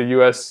 weeks at the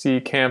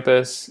USC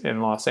campus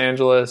in Los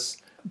Angeles.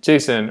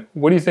 Jason,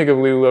 what do you think of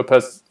Louis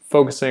Lopez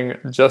focusing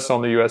just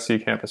on the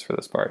USC campus for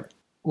this part?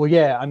 Well,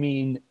 yeah, I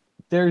mean,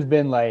 there's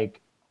been like,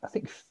 I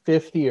think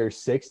 50 or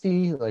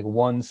 60 like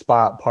one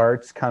spot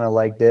parts kind of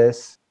like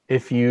this.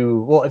 If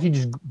you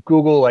just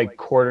Google like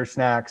quarter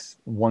snacks,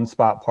 one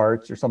spot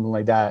parts or something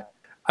like that.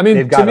 I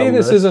mean, to me,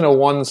 this isn't a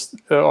one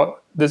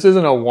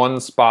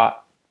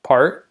spot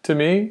part to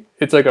me.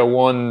 It's like a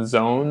one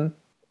zone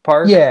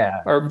part.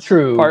 Yeah, or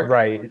true. Part.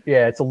 Right.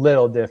 Yeah. It's a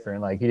little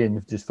different. Like he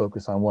didn't just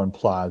focus on one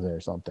plaza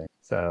or something.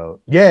 So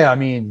yeah, I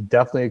mean,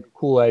 definitely a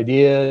cool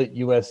idea.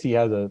 USC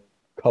has a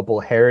couple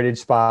heritage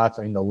spots.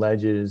 I mean, the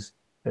ledges,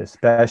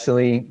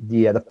 especially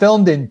the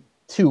filmed in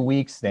 2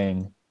 weeks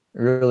thing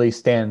really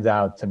stands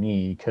out to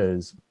me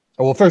because,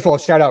 well, first of all,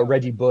 shout out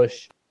Reggie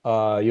Bush,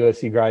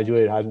 USC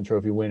graduate, Heisman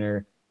Trophy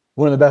winner,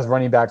 one of the best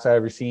running backs I've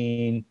ever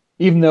seen,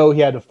 even though he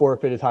had to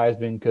forfeit his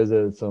Heisman because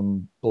of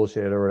some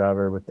bullshit or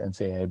whatever with the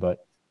NCAA,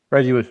 but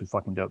Reggie Bush was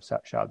fucking dope.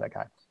 Shout out that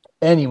guy.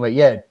 Anyway,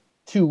 yeah,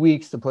 2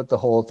 weeks to put the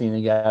whole thing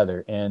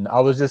together, and I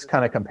was just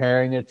kind of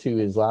comparing it to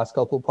his last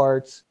couple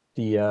parts.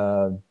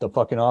 The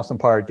fucking awesome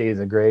part, Days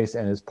of Grace,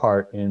 and his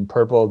part in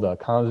Purple, the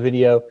comms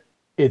video.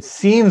 It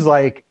seems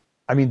like,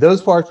 I mean,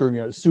 those parts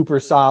were super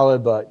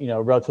solid, but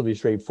relatively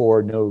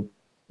straightforward, no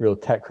real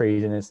tech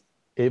craziness.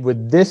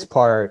 With this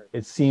part,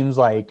 it seems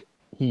like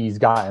he's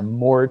gotten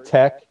more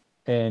tech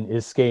and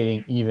is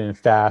skating even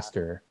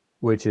faster,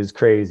 which is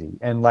crazy.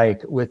 And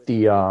like with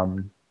the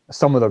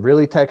some of the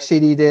really tech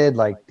shit he did,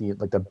 like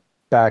the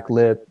back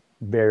lip,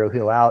 burial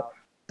heel out.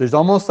 There's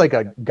almost like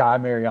a Guy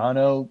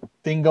Mariano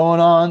thing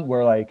going on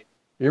where like,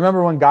 you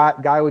remember when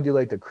Guy would do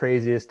like the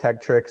craziest tech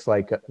tricks,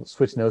 like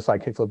switch nose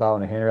slide, kickflip out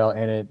on a handrail,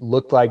 and it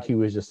looked like he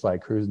was just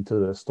like cruising to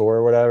the store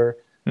or whatever.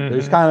 Mm-hmm.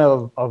 There's kind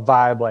of a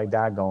vibe like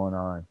that going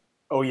on.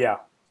 Oh yeah.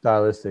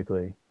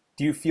 Stylistically.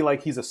 Do you feel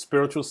like he's a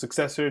spiritual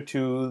successor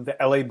to the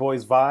LA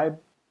Boys vibe?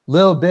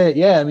 Little bit,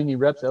 yeah. I mean, he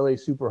reps LA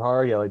super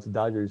hard. Yeah, like the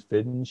Dodgers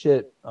fit and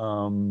shit. I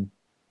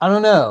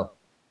don't know.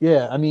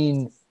 Yeah, I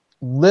mean,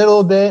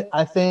 little bit,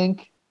 I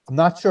think. I'm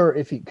not sure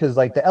if because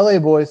like the LA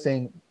Boys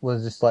thing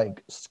was just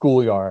like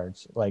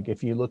schoolyards. Like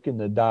if you look in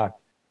the doc,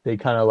 they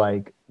kind of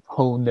like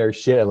hone their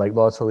shit at like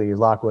Los Feliz,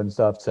 Lockwood and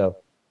stuff. So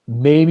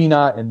maybe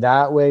not in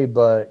that way,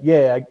 but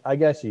yeah, I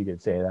guess you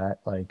could say that.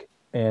 Like,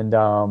 and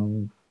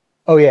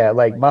oh yeah,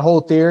 like my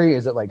whole theory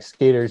is that like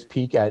skaters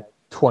peak at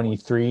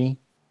 23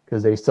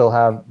 because they still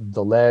have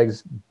the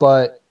legs,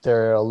 but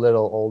they're a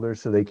little older,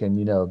 so they can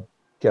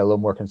get a little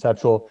more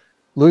conceptual.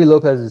 Louis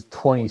Lopez is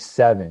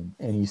 27,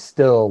 and he's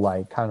still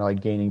like kind of like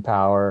gaining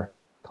power,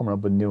 coming up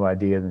with new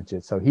ideas and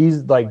shit. So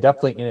he's like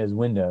definitely in his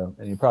window,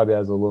 and he probably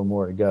has a little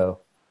more to go.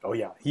 Oh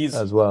yeah, he's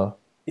as well.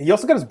 He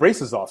also got his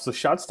braces off, so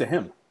shouts to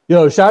him.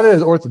 Shout out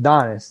his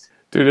orthodontist.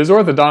 Dude, his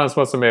orthodontist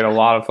must have made a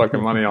lot of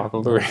fucking money off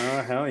of Louis.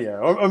 Hell yeah.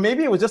 Or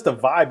maybe it was just a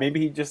vibe.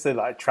 Maybe he just said,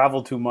 I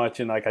traveled too much,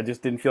 and like I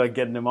just didn't feel like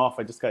getting him off.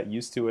 I just got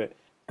used to it.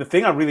 The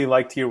thing I really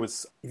liked here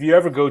was, if you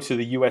ever go to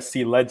the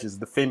USC ledges,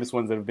 the famous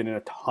ones that have been in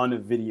a ton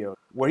of videos,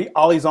 where he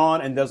ollies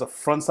on and does a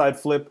frontside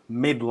flip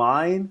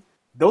mid-line,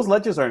 those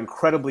ledges are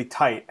incredibly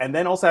tight. And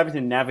then also having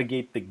to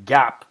navigate the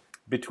gap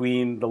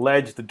between the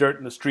ledge, the dirt,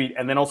 and the street,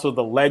 and then also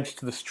the ledge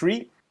to the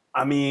street.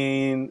 I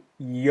mean,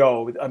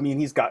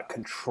 he's got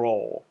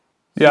control.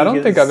 Yeah, I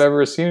don't think I've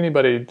ever seen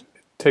anybody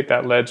take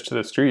that ledge to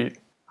the street.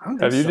 I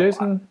don't Have think you, so.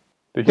 Jason?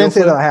 The heel Can't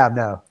say flip? that I have.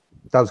 No,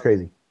 that was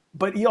crazy.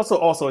 But he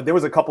also there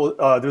was a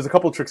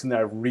couple tricks in there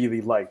I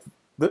really liked.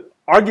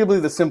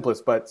 Arguably the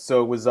simplest, but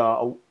so it was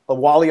a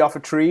Wally off a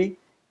tree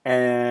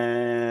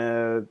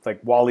and like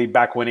Wally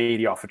back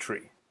 180 off a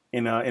tree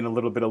in a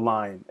little bit of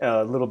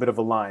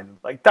a line.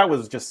 Like that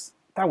was just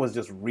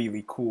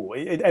really cool,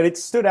 and it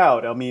stood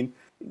out. I mean,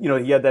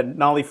 he had that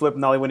nollie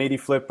 180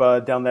 flip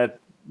down that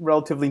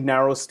relatively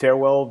narrow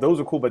stairwell. Those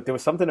were cool, but there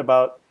was something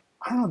about,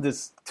 I don't know,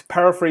 this, to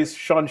paraphrase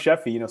Sean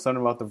Sheffy,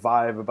 something about the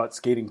vibe about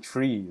skating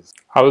trees.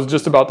 I was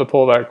just about to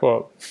pull that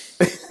quote.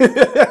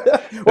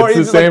 Or It's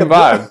the same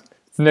vibe.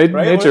 It's right?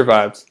 nature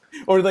vibes.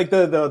 Or like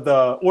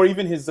the or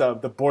even his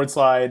the board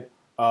slide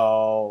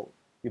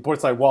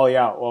Wally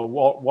out, or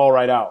wall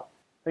right out.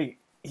 Like,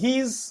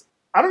 he's,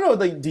 I don't know.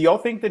 Like, do you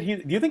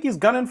think he's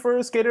gunning for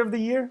a Skater of the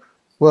Year?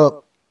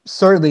 Well,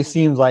 certainly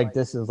seems like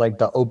this is like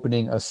the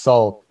opening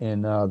assault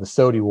in the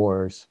Sodi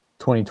Wars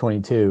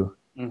 2022.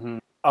 Mm-hmm.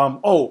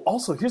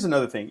 Also, here's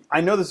another thing. I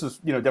know this was,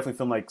 definitely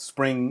filmed like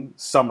spring,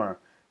 summer,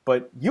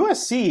 but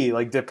USC,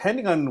 like,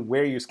 depending on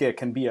where you skate,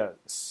 can be a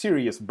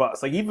serious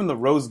bust. Like, even the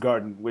Rose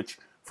Garden, which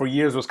for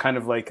years was kind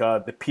of like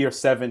the Pier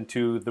 7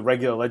 to the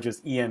regular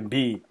Ledges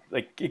EMB.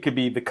 Like, it could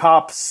be the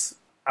cops.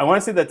 I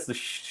want to say that's the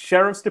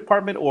sheriff's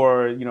department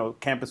or,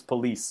 campus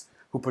police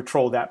who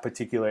patrol that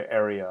particular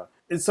area.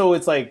 And so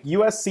it's like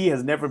USC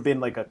has never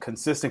been like a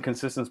consistent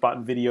spot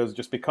in videos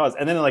just because.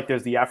 And then like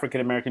there's the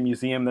African American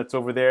Museum that's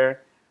over there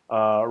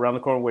around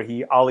the corner where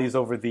he ollies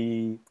over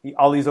the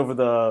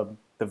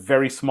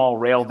very small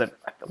rail that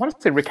I want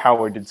to say Rick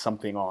Howard did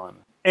something on.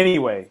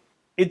 Anyway,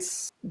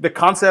 it's the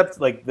concept,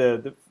 like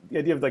the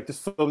idea of like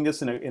just filming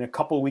this in a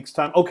couple of weeks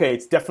time. Okay,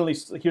 it's definitely,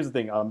 here's the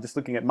thing. Just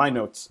looking at my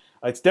notes,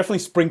 it's definitely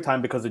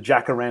springtime because the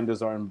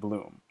jacarandas are in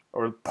bloom.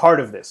 Or part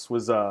of this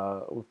was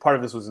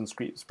in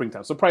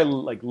springtime, so probably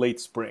like late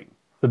spring.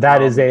 So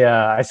that is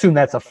I assume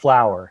that's a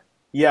flower.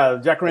 Yeah,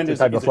 jacaranda is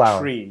a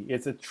tree.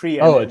 It's a tree.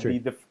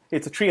 And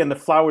it's a tree, and the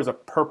flowers are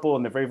purple,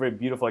 and they're very, very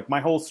beautiful. Like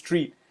my whole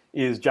street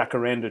is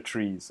jacaranda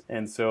trees,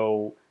 and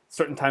so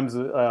certain times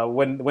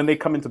when they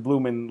come into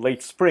bloom in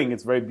late spring,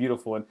 it's very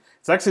beautiful. And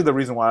it's actually the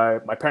reason why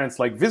my parents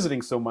like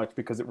visiting so much,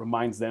 because it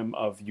reminds them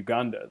of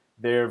Uganda.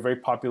 They're very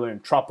popular in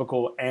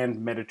tropical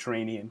and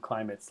Mediterranean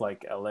climates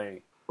like LA.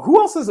 Who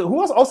else has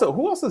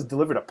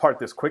delivered a part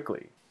this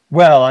quickly?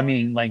 Well, I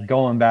mean, like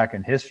going back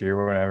in history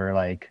or whatever,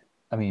 like,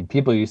 I mean,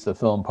 people used to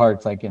film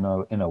parts like in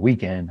a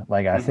weekend.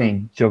 Like I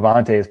think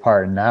Javante's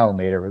part in Now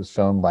Later was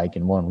filmed like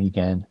in one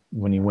weekend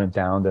when he went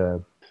down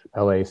to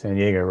LA, San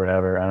Diego or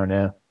whatever. I don't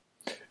know.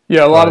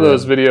 Yeah, a lot of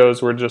those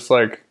videos were just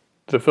like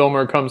the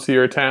filmer comes to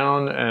your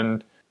town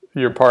and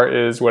your part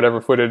is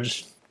whatever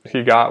footage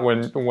he got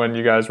when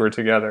you guys were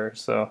together.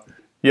 So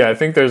yeah, I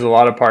think there's a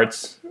lot of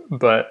parts,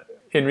 but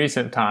in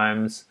recent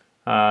times,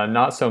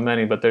 not so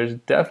many, but there's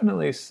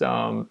definitely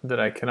some that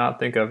I cannot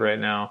think of right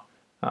now.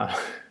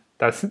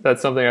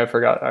 That's something I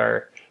forgot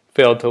or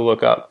failed to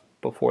look up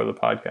before the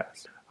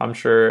podcast. I'm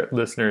sure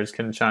listeners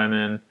can chime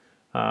in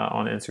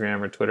on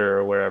Instagram or Twitter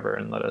or wherever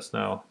and let us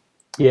know.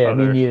 Yeah,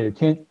 me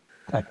neither.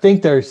 I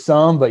think there's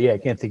some, but yeah, I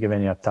can't think of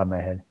any off the top of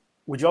my head.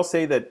 Would y'all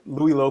say that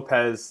Louis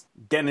Lopez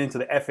getting into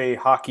the FA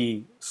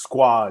hockey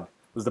squad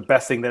was the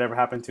best thing that ever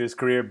happened to his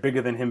career,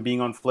 bigger than him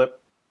being on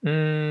Flip?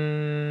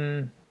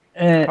 Hard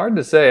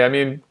to say. I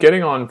mean,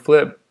 getting on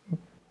Flip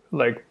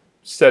like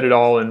set it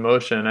all in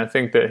motion. I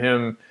think that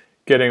him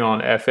getting on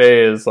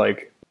FA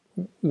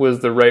was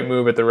the right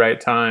move at the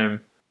right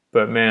time.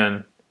 But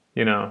man,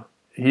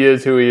 he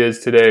is who he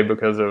is today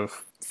because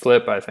of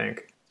Flip, I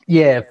think.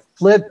 Yeah,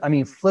 Flip,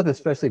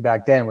 especially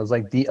back then, was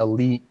like the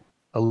elite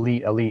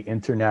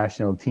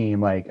international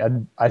team. Like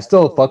I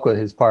still fuck with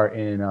his part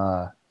in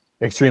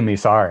Extremely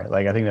Sorry.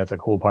 Like I think that's a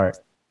cool part.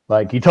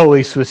 Like he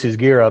totally switched his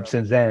gear up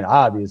since then,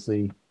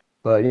 obviously.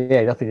 But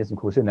yeah, definitely did some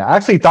cool shit now. I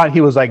actually thought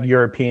he was like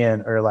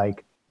European or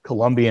like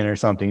Colombian or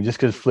something, just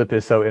because Flip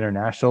is so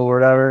international or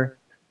whatever.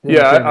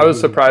 Yeah, I was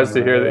surprised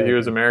to hear that he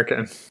was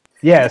American.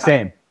 Yeah,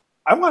 same.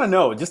 I want to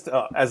know, just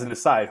as an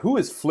aside, who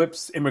is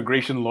Flip's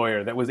immigration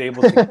lawyer that was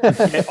able to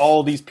get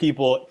all these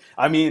people?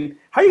 I mean,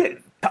 I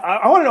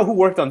want to know who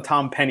worked on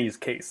Tom Penny's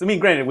case. I mean,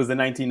 granted, it was the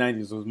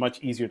 1990s. It was much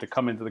easier to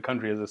come into the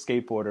country as a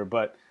skateboarder,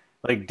 but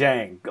like,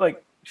 dang,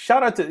 like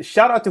shout out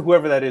to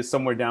whoever that is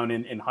somewhere down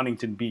in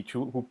Huntington Beach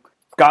who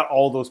got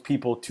all those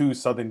people to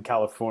Southern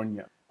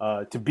California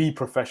to be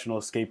professional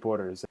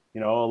skateboarders.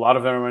 A lot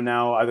of them are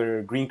now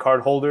either green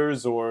card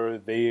holders or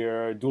they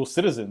are dual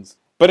citizens.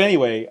 But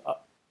anyway,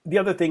 the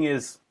other thing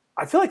is,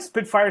 I feel like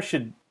Spitfire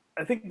should.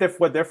 I think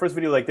their first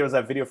video, like there was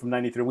that video from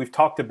 '93. We've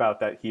talked about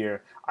that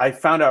here. I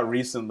found out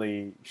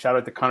recently. Shout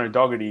out to Connor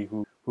Dougherty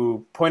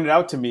who pointed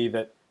out to me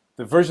that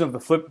the version of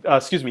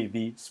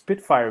the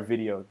Spitfire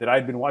video that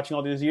I'd been watching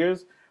all these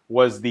years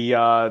was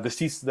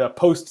the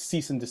post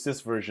cease and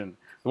desist version,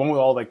 the one with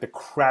all like the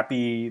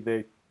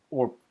crappy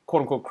or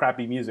quote unquote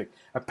crappy music.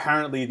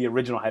 Apparently, the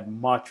original had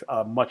much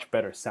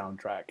better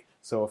soundtrack.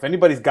 So if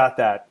anybody's got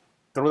that,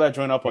 throw that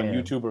joint up on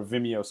YouTube or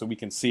Vimeo so we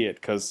can see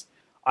it, because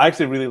I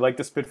actually really like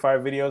the Spitfire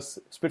videos.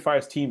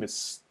 Spitfire's team is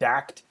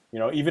stacked. You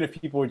know, even if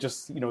people were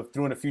just, you know,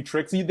 throwing a few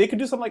tricks, they could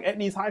do something like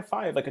Etnies High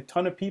Five, like a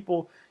ton of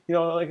people, you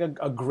know, like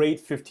a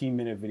great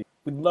 15-minute video.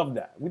 We'd love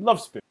that. We'd love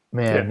Spit.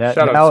 Man,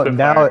 shout out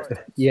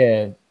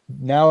Spitfire.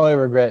 now I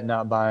regret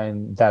not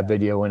buying that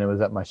video when it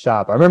was at my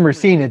shop. I remember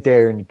seeing it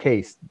there in the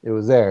case. It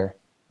was there,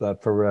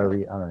 but for whatever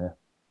reason, I don't know.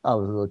 I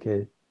was a little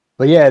kid.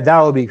 But yeah,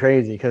 that would be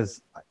crazy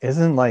because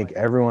isn't like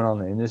everyone on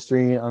the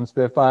industry on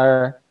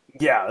Spitfire?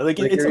 Yeah, like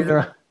you're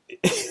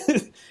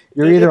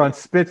either on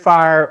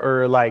Spitfire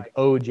or like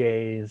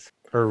OJ's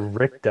or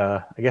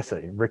Richta. I guess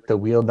Richta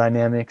Wheel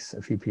Dynamics.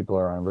 A few people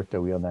are on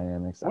Richta Wheel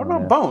Dynamics. What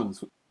about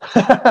Bones?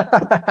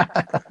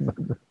 I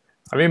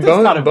mean,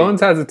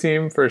 Bones has a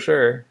team for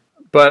sure,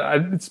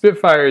 but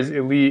Spitfire is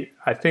elite.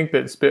 I think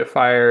that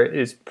Spitfire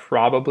is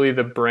probably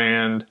the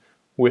brand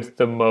with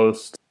the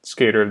most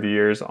Skater of the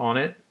Years on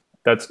it.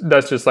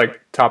 That's just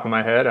like top of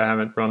my head. I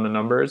haven't run the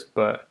numbers,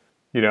 but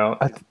you know,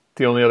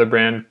 the only other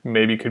brand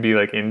maybe could be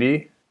like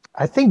Indy.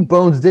 I think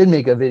Bones did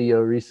make a video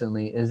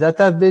recently. Is that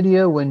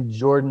video when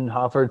Jordan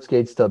Hofford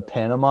skates to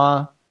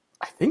Panama?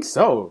 I think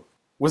so.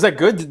 Was that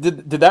good?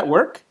 Did that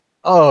work?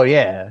 Oh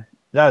yeah,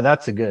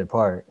 that's a good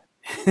part.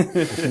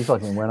 He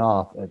fucking went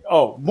off.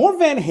 Oh, more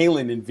Van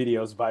Halen in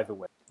videos, by the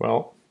way.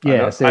 Well,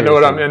 yeah, I know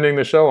what I'm ending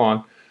the show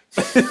on.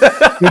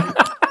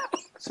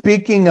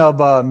 Speaking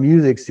of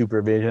music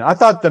supervision, I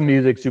thought the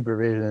music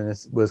supervision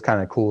was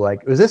kind of cool.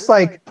 Like, was this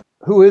like,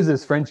 who is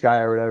this French guy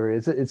or whatever?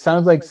 It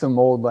sounds like some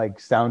old like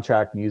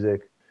soundtrack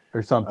music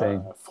or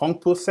something.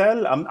 Franck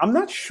Purcell? I'm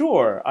not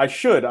sure. I'm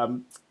sure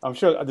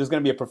there's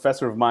going to be a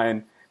professor of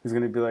mine who's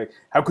going to be like,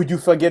 how could you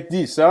forget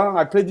this, huh?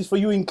 I played this for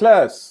you in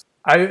class.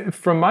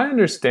 From my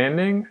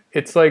understanding,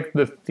 it's like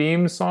the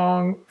theme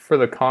song for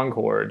the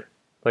Concorde,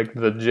 like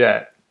the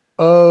jet.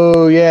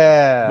 Oh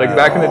yeah. Like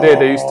back in the day,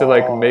 they used to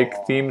like make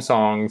theme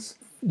songs,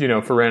 you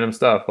know, for random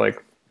stuff.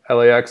 Like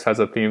LAX has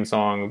a theme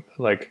song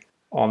like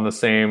on the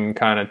same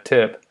kind of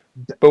tip.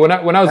 But when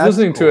I was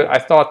listening to it, I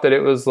thought that it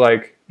was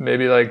like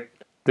maybe like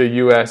the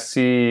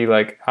USC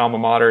like alma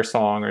mater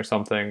song or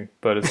something.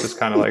 But it's just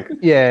kind of like some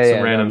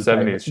random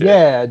 70s shit.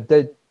 Yeah,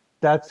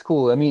 that's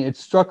cool. I mean, it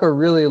struck a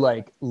really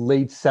like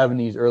late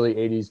 70s, early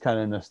 80s kind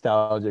of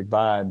nostalgic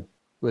vibe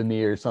with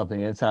me or something.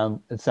 It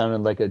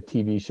sounded like a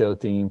TV show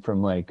theme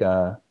from like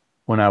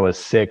when I was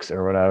 6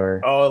 or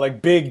whatever. Oh,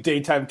 like big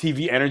daytime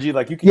TV energy.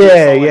 Like you can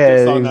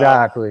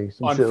exactly.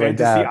 On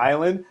Fantasy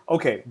Island.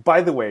 Okay,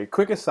 by the way,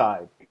 quick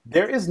aside.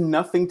 There is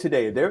nothing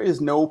today. There is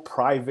no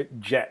private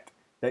jet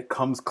that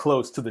comes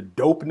close to the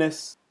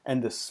dopeness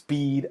and the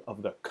speed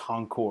of the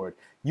Concorde.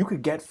 You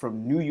could get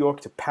from New York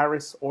to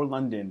Paris or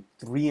London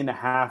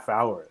 3.5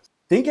 hours.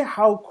 Think of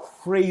how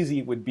crazy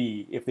it would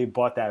be if they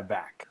bought that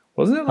back.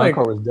 Wasn't it like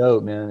Concorde was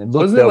dope, man?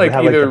 Wasn't it like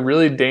either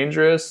really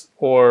dangerous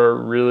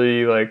or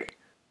really like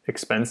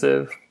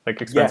expensive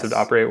to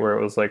operate, where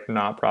it was like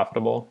not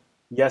profitable?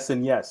 Yes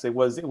and yes. It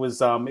was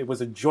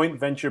a joint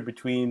venture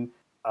between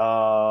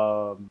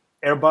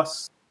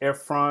Airbus, Air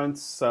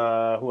France, who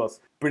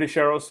else? British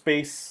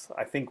Aerospace.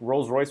 I think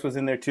Rolls-Royce was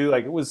in there too.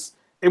 Like it was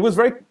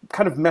very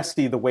kind of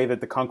messy the way that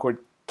the Concorde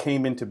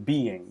came into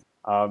being.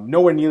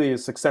 Nowhere nearly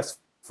as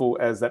successful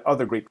as that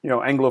other great,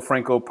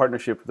 Anglo-Franco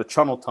partnership, the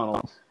Channel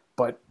Tunnel.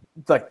 But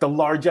like the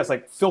largest,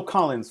 like Phil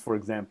Collins, for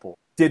example,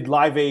 did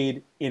Live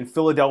Aid in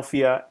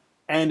Philadelphia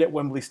and at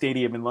Wembley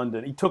Stadium in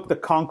London. He took the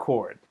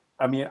Concorde.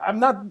 I mean, I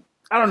don't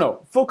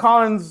know. Phil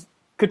Collins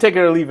could take it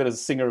or leave it as a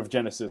singer of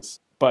Genesis,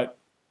 but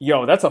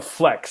that's a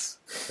flex.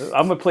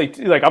 I'm gonna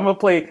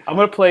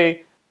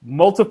play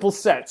multiple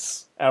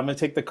sets, and I'm gonna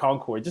take the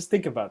Concorde. Just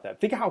think about that.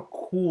 Think of how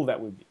cool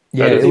that would be.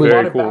 Yeah, it was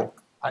very cool.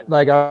 I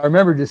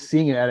remember just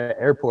seeing it at an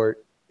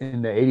airport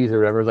in the 80s or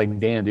whatever. It was like,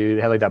 damn, dude,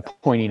 it had like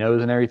that pointy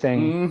nose and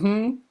everything.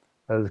 Mm-hmm.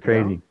 That was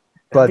crazy.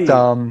 But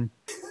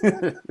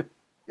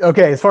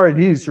okay, as far as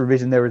music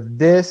supervision, there was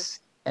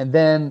this, and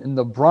then in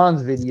the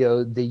bronze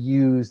video, they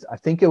used, I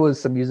think it was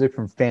some music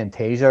from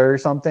Fantasia or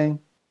something,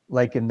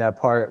 like in that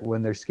part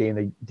when they're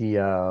skating the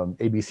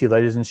ABC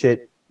Legends and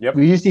shit. Yep.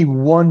 We just need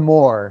one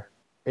more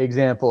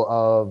example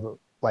of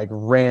like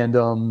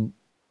random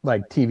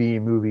like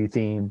TV movie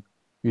theme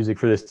music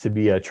for this to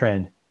be a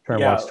trend.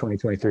 Watch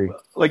 2023.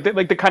 Like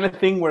the kind of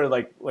thing where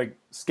like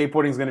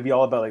skateboarding is going to be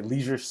all about like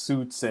leisure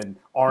suits and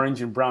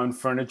orange and brown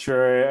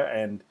furniture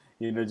and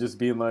just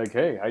being like,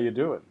 hey, how you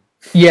doing?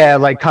 Yeah,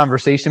 like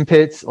conversation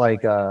pits,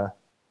 like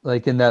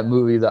in that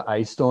movie The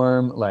Ice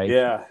Storm,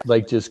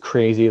 like just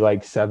crazy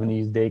like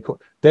 70s decor.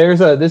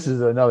 This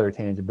is another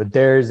tangent, but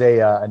there's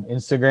an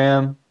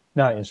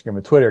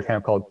a Twitter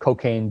account called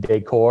Cocaine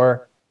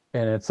Decor.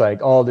 And it's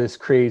like all this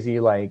crazy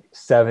like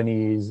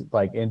 70s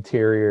like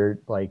interior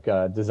like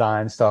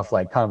design stuff,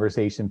 like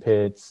conversation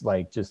pits,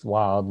 like just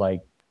wild like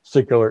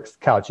circular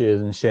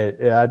couches and shit.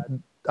 Yeah,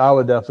 I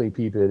would definitely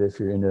peep it if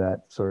you're into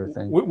that sort of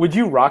thing. Would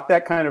you rock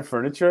that kind of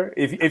furniture?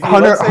 If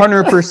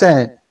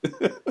 100%.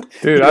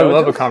 Dude, I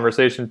love a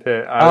conversation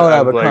pit. I would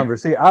have a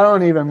conversation. I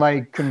don't even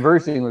like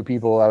conversing with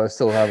people. I would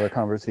still have a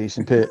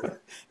conversation pit.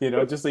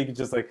 Just so you can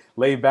just like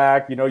lay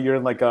back. You're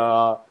in like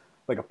a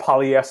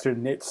polyester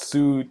knit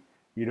suit.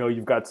 You know,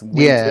 you've got some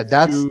Yeah,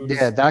 weighted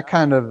shoes. that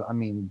kind of. I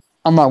mean,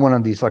 I'm not one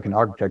of these fucking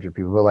architecture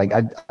people, but like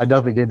I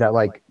definitely did that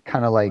like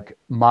kind of like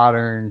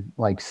modern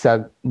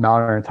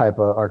modern type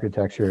of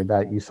architecture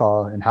that you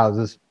saw in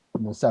houses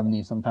in the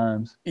 '70s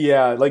sometimes.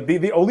 Yeah, like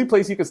the only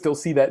place you can still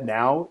see that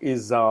now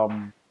is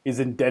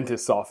in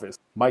dentist's office.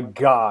 My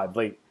God,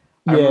 like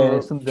I Yeah,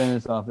 remember. some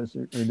dentist office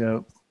are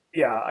dope.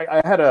 Yeah,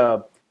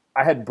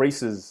 I had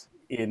braces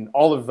in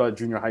all of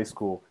junior high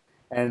school,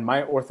 and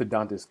my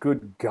orthodontist,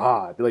 good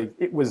God, like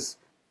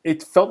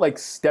it felt like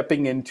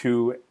stepping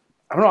into,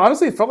 I don't know,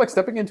 honestly, it felt like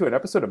stepping into an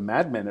episode of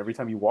Mad Men every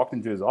time you walked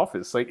into his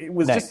office. Like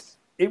Nice.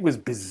 it was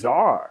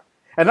bizarre,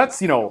 and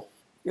that's, you know,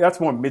 that's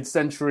more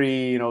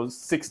mid-century, you know,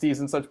 '60s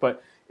and such,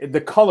 but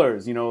the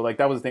colors, you know, like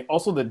that was the thing.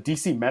 Also, the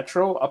DC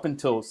Metro up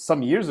until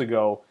some years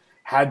ago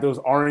had those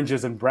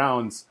oranges and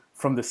browns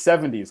from the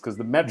 '70s, because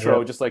the Metro,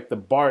 Yep. just like the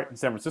BART in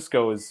San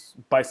Francisco, is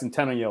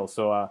bicentennial,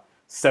 so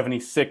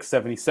 76,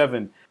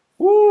 77.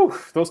 Woo,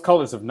 those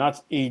colors have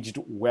not aged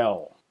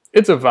well.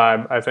 It's a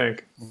vibe, I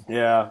think.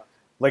 Yeah,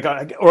 like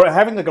or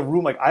having like a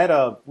room. Like I had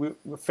a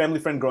family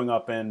friend growing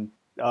up, and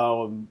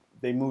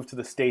they moved to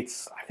the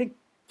States. I think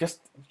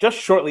just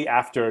shortly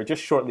after,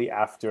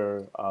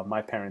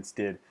 my parents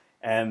did,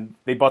 and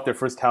they bought their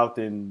first house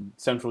in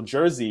Central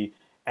Jersey,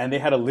 and they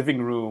had a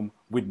living room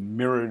with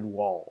mirrored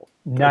walls.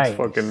 That's Nice.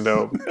 fucking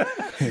dope.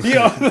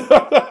 Yeah.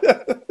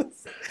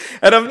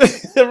 And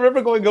I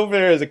remember going over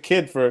there as a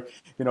kid for,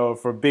 you know,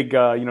 for big,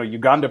 you know,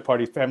 Uganda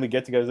parties, family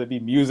get-togethers. There'd be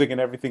music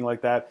and everything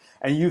like that,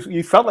 and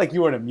you felt like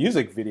you were in a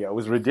music video. It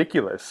was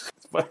ridiculous.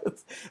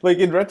 But like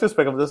in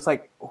retrospect, I'm just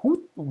like,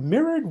 who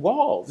mirrored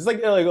walls? It's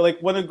like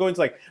when I go into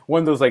like one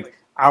of those like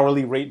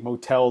hourly rate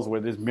motels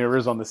where there's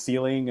mirrors on the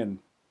ceiling, and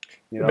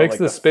you know, It makes like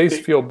the space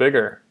feel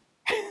bigger.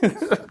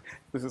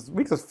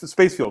 makes the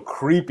space feel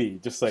creepy.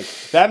 Just like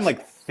that, and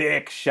like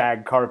thick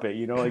shag carpet.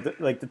 You know,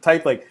 like the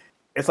type, like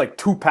it's like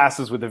 2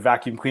 passes with a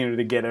vacuum cleaner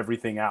to get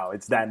everything out.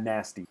 It's that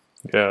nasty.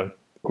 Yeah.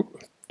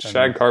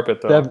 Shag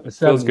carpet, though. Seven-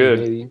 Feels 70s, good.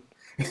 baby.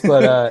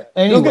 But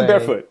Feels good anyway,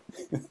 barefoot.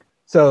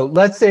 so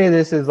let's say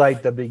this is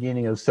like the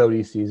beginning of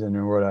SOTY season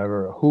or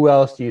whatever. Who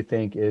else do you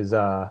think is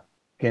gonna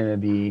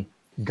be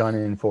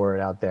gunning for it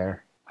out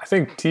there? I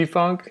think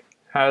T-Funk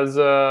has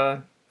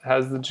the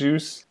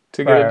juice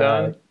to get Right, it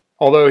done. right.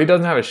 Although he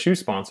doesn't have a shoe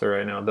sponsor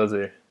right now, does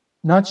he?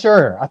 Not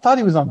sure. I thought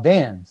he was on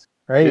Vans,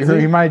 right? Is Or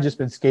he? he might have just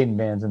been skating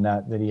Vans in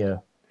that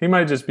video. He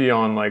might just be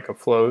on like a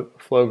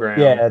flowgram.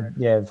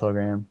 Yeah, the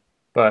program.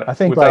 But I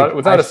think, without, like,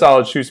 without a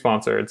solid shoe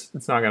sponsor, it's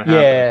not going to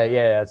happen.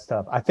 Yeah, that's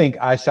tough. I think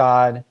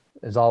Ishad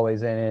is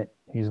always in it.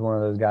 He's one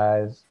of those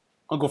guys.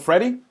 Uncle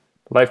Freddie?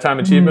 Lifetime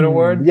Achievement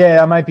Award.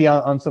 Yeah, I might be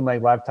on some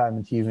like lifetime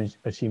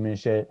achievement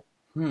shit.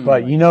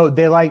 But you know,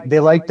 they like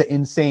the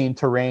insane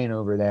terrain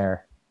over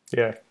there.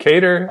 Yeah,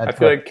 Cater. I That's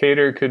feel what- like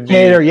Cater could be.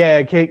 Cater,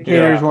 yeah,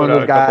 Cater's one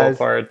put of out those a couple of guys.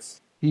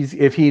 parts.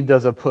 If he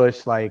does a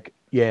push, like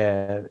he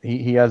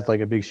has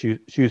like a big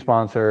shoe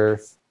sponsor,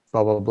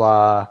 blah blah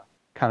blah,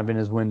 kind of in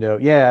his window.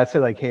 Yeah, I'd say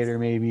like Cater,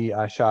 maybe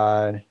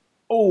Ishad.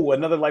 Oh,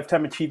 another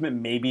lifetime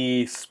achievement,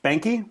 maybe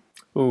Spanky?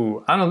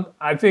 Ooh,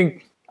 I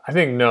think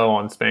no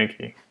on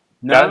Spanky.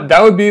 No?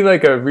 That would be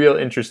like a real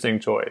interesting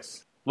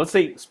choice. Let's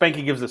say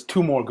Spanky gives us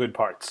 2 more good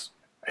parts.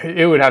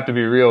 It would have to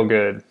be real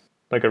good,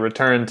 like a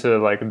return to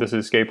like this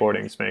is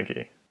skateboarding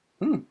Spanky,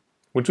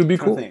 which would be I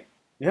cool. think.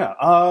 Yeah.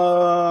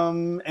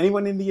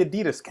 Anyone in the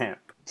Adidas camp?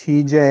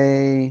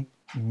 TJ,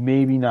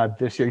 maybe not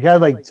this year. He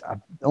had like the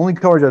only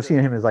coverage I've seen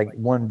of him is like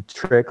one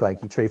trick,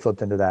 like he tray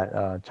flipped into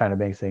that China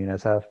Bank thing in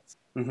SF.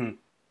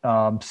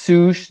 Mm-hmm.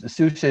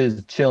 Sush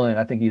is chilling.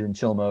 I think he's in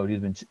chill mode. He's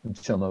been in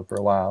chill mode for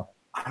a while.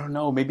 I don't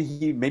know. Maybe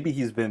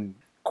he's been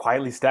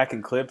quietly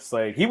stacking clips.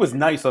 Like he was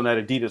nice on that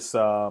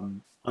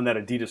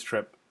Adidas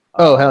trip.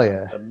 Oh hell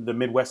yeah! The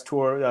Midwest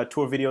tour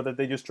video that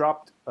they just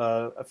dropped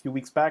a few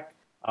weeks back.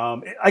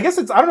 I guess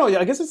I don't know.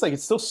 I guess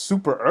it's still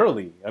super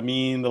early. I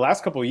mean, the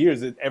last couple of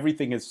years,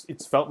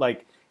 it's felt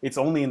like it's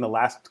only in the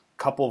last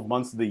couple of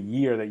months of the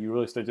year that you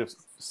really start to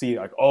see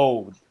like,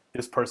 oh,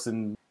 this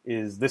person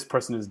is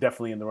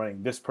definitely in the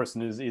running. This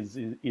person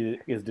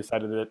is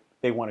decided that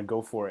they want to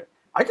go for it.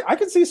 I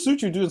could see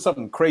Suchu doing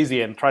something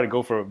crazy and try to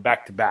go for a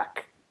back to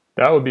back.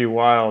 That would be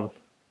wild.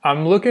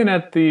 I'm looking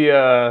at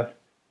the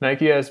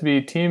Nike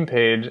SB team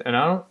page, and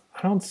I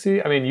don't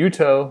see. I mean,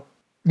 Yuto.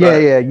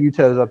 Yeah,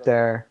 Yuto's up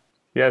there.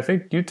 Yeah, I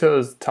think Yuto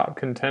is top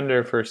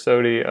contender for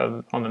SOTY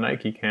on the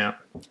Nike camp.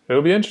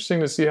 It'll be interesting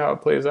to see how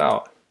it plays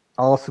out.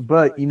 Also,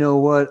 but you know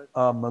what?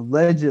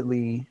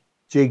 Allegedly,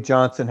 Jake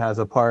Johnson has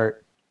a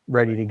part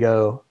ready to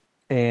go,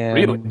 and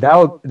Really?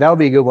 that would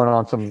be a good one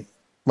on some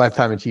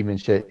lifetime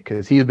achievement shit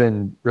because he's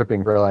been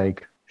ripping for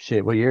like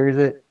shit. What year is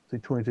it? It's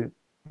like 22,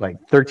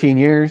 like 13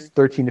 years,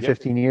 13 to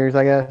 15 years,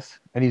 I guess.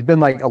 And he's been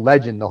like a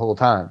legend the whole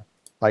time.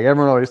 Like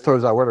everyone always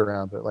throws that word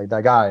around, but like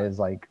that guy is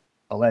like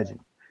a legend.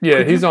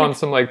 Yeah, he's on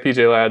some like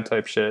PJ Ladd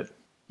type shit.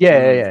 Yeah,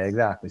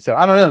 exactly. So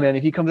I don't know, man.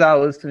 If he comes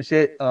out with some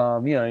shit,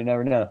 you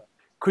never know.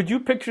 Could you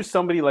picture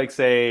somebody like,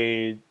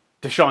 say,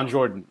 Deshaun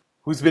Jordan,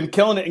 who's been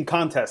killing it in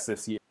contests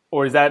this year,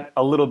 or is that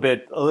a little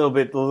bit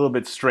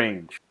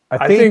strange?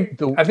 I think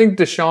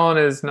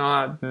Deshaun is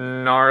not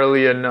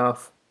gnarly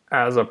enough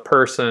as a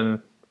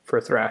person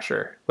for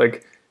Thrasher.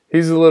 Like,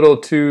 he's a little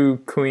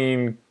too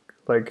clean,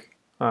 like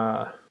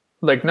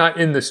not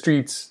in the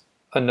streets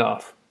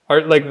enough,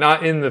 or like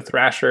not in the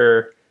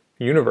Thrasher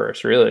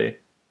universe, really.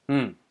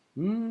 I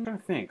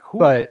think.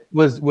 But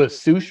was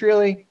Seuss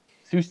really?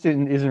 Seuss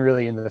isn't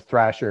really in the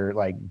Thrasher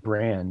like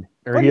brand,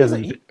 or But he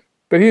doesn't.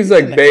 But he's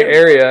like Bay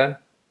Area.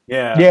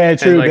 Yeah,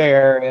 true, like, Bay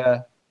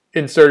Area.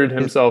 Inserted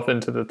himself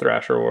into the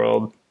Thrasher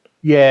world.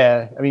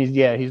 Yeah, I mean,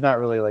 yeah, he's not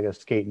really like a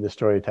skate and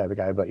destroy type of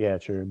guy, but yeah,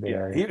 true. Bay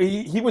Area.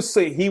 He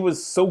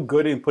was so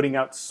good in putting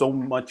out so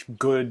much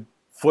good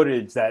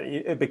footage that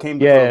it became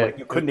like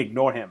you couldn't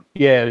ignore him.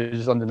 Yeah, it was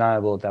just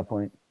undeniable at that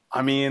point.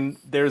 I mean,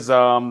 there's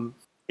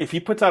if he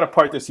puts out a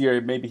part this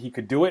year, maybe he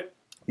could do it.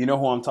 You know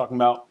who I'm talking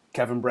about?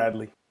 Kevin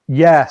Bradley.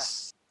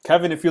 Yes,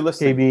 Kevin, if you're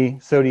listening.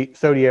 KB,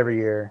 Sodi every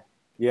year.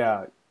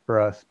 Yeah, for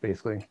us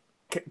basically.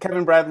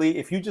 Kevin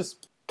Bradley,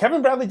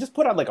 Kevin Bradley just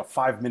put out like a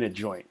 5-minute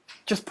joint.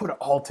 Just put it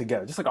all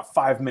together. Just like a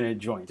 5-minute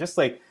joint. Just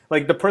like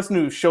the person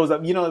who shows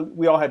up. You know,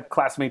 we all had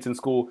classmates in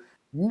school,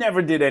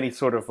 never did any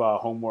sort of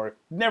homework,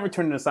 never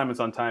turned in assignments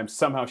on time,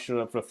 somehow showed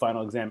up for the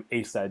final exam,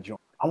 aced that joint.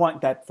 I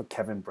want that for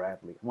Kevin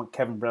Bradley. I want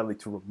Kevin Bradley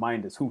to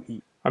remind us who he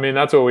is. I mean,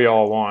 that's what we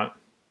all want.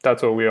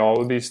 That's what we all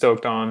would be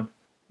stoked on.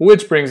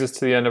 Which brings us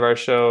to the end of our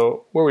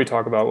show where we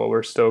talk about what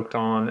we're stoked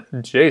on.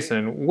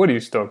 Jason, what are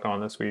you stoked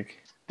on this week?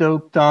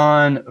 Stoked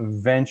on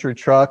Venture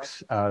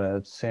Trucks out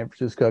of San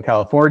Francisco,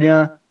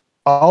 California.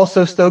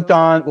 Also stoked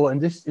on, well, in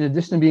addition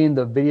to being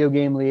the video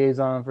game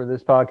liaison for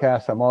this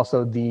podcast, I'm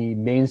also the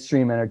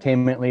mainstream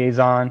entertainment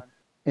liaison.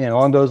 And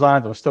along those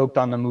lines, I'm stoked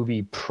on the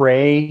movie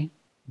Prey,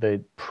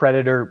 the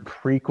Predator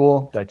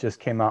prequel that just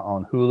came out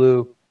on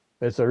Hulu.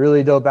 It's a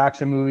really dope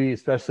action movie,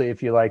 especially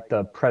if you like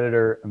the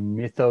Predator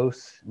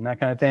mythos and that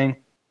kind of thing.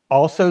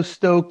 Also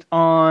stoked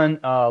on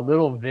a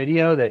little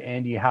video that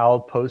Andy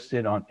Howell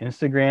posted on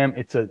Instagram.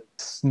 It's a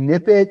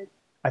snippet.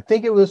 I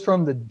think it was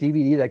from the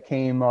DVD that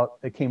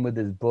came with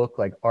his book,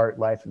 like Art,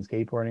 Life, and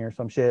Skateboarding or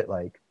some shit,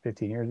 like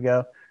 15 years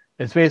ago.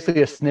 It's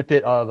basically a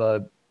snippet of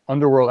a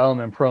Underworld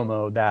Element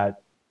promo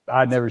that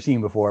I'd never seen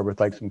before with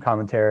like some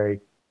commentary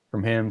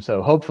from him.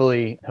 So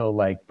hopefully he'll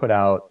like put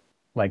out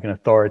like an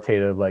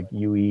authoritative like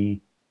UE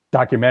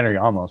documentary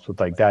almost with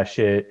like that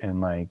shit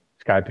and like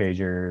Sky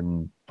Pager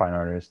and Fine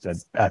Artist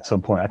at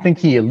some point. I think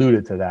he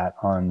alluded to that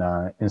on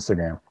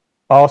Instagram.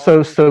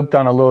 Also stoked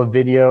on a little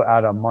video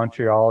out of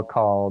Montreal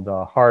called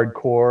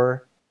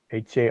Hardcore,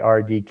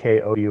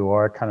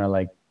 Hardkour, kind of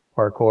like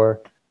parkour.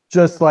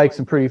 Just like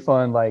some pretty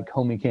fun like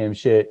homie cam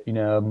shit, you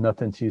know,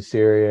 nothing too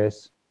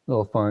serious.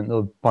 Little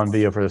fun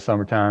video for the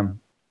summertime.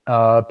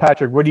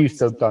 Patrick, what are you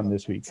stoked on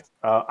this week?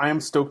 I am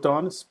stoked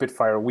on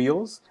Spitfire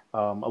Wheels,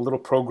 a little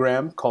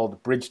program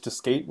called Bridge to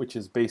Skate, which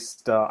is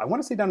based, I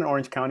want to say down in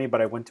Orange County,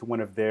 but I went to one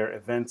of their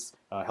events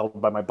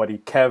held by my buddy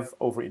Kev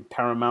over in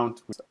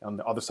Paramount on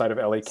the other side of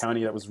LA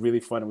County. That was really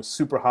fun. It was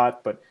super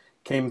hot, but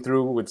came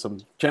through with some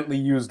gently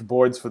used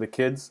boards for the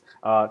kids.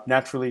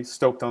 Naturally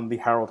stoked on the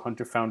Harold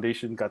Hunter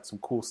Foundation. Got some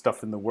cool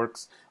stuff in the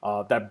works.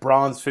 That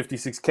bronze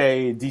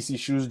 56K DC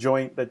shoes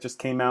joint that just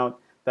came out.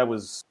 That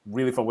was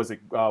really fun. Was it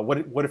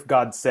What If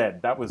God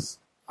Said? That was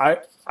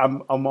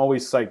I'm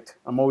always psyched.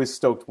 I'm always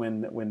stoked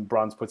when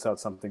Bronze puts out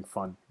something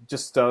fun.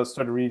 Just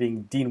started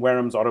reading Dean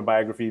Wareham's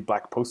autobiography,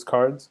 Black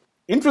Postcards.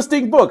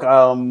 Interesting book.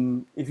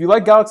 If you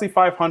like Galaxy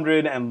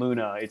 500 and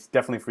Luna, it's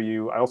definitely for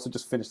you. I also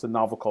just finished a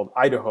novel called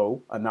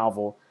Idaho, a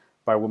novel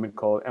by a woman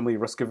called Emily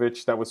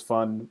Ruskovich. That was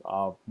fun.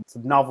 It's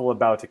a novel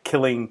about a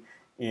killing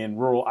in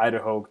rural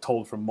Idaho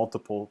told from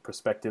multiple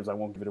perspectives. I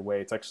won't give it away.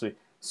 It's actually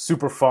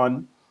super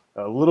fun.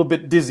 A little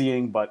bit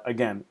dizzying, but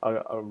again,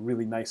 a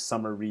really nice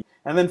summer read.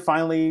 And then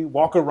finally,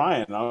 Walker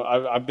Ryan.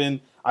 I've been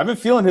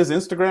feeling his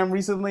Instagram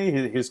recently,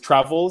 his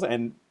travels,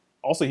 and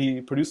also he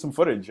produced some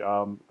footage.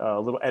 A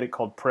little edit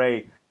called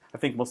Prey. I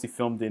think mostly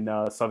filmed in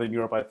Southern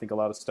Europe. I think a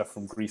lot of stuff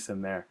from Greece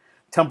in there.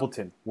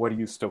 Templeton, what are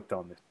you stoked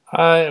on this?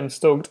 I am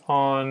stoked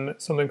on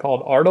something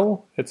called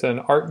Artle. It's an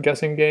art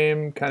guessing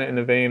game, kind of in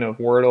the vein of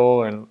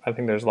Wordle, and I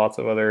think there's lots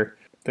of other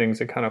things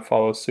that kind of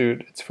follow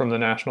suit. It's from the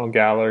National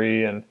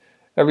Gallery, and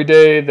every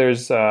day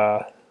there's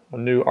a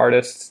new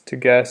artist to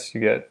guess.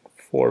 You get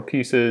 4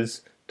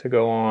 pieces to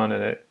go on,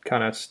 and it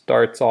kind of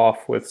starts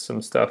off with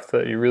some stuff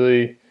that you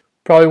really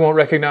probably won't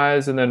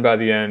recognize, and then by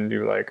the end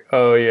you're like,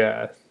 oh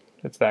yeah,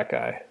 it's that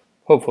guy.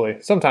 Hopefully.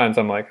 Sometimes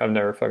I'm like, I've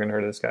never fucking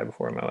heard of this guy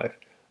before in my life.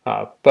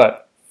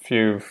 But if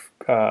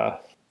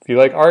you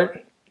like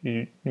art,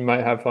 you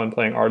might have fun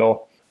playing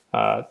Artle.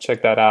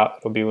 Check that out.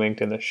 It'll be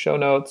linked in the show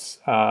notes.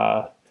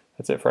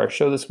 That's it for our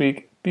show this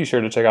week. Be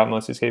sure to check out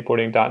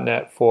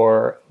mostlyskateboarding.net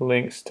for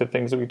links to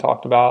things that we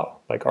talked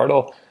about, like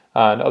Artle,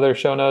 and other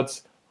show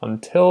notes.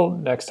 Until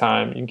next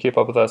time, you can keep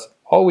up with us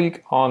all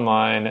week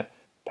online.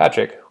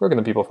 Patrick, where can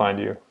the people find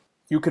you?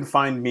 You can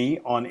find me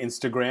on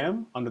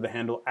Instagram under the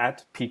handle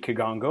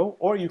 @pkigongo,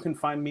 or you can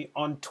find me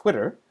on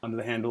Twitter under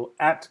the handle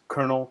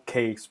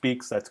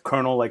 @ColonelKSpeaks. That's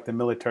Colonel like the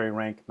military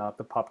rank, not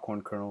the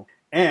popcorn kernel.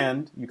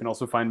 And you can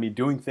also find me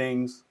doing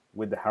things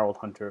with the Harold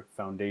Hunter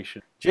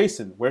Foundation.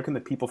 Jason, where can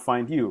the people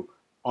find you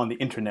on the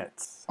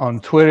internet? On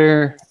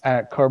Twitter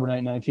at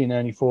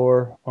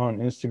Carbonite1994, on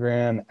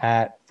Instagram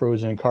at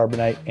Frozen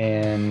Carbonite,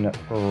 and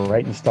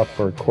writing stuff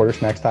for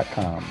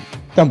quartersnacks.com.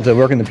 Dumbledore,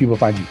 where can the people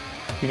find you?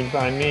 You can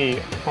find me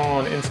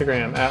on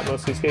Instagram at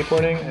Mostly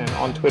Skateboarding and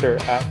on Twitter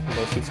at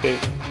Mostly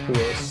Skate. We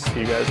will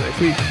see you guys next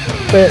week.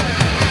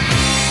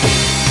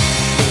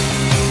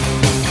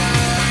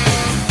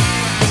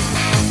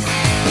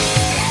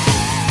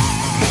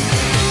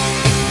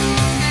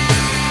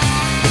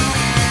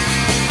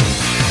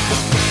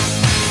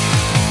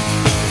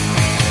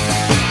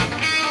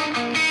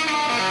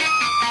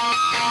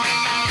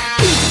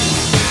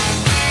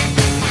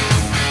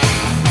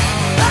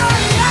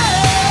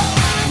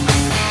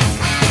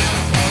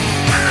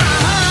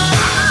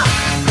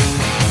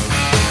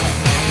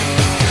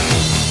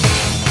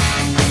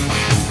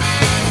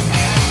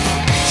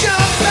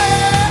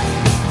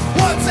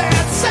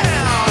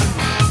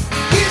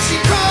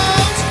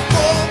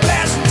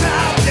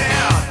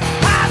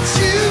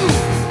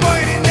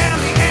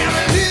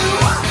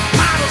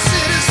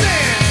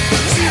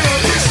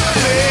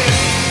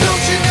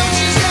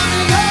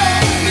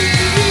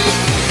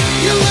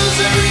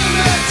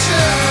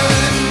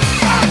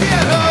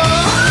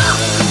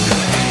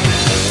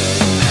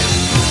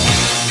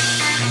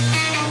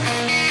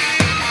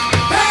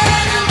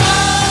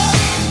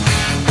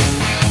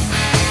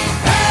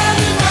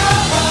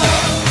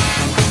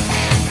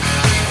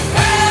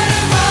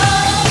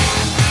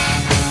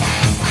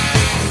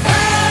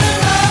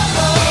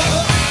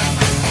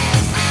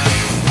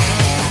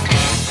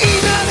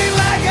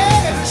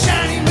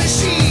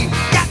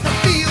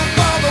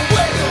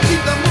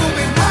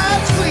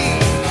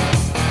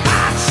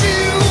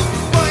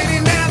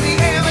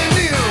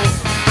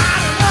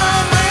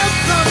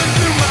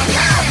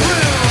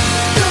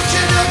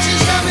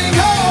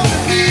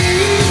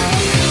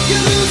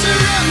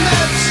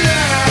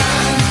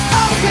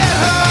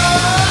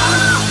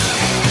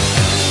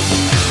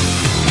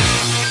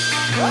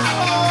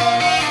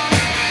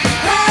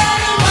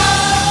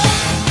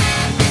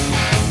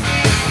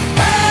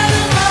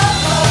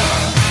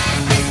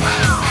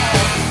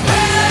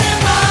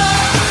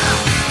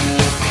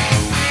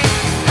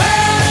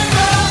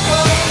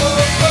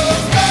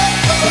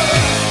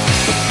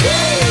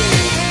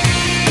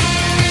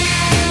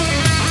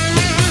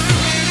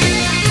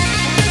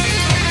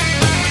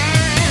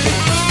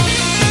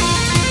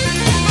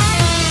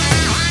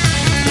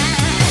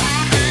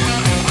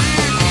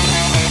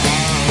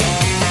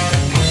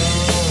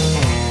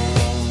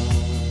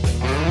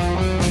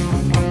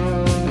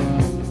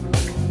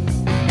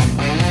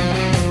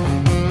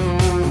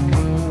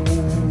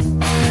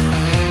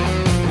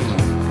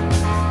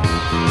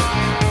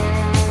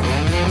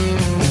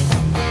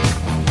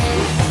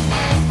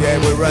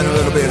 We're running a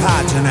little bit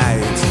hot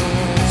tonight.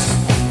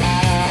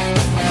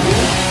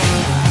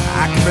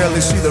 I can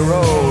barely see the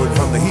road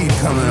from the heat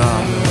coming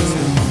on.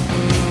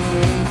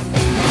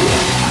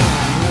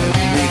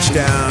 Reach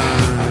down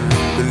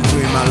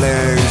between my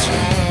legs,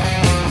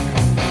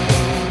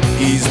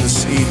 ease the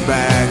seat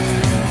back.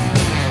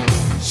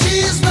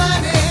 She's my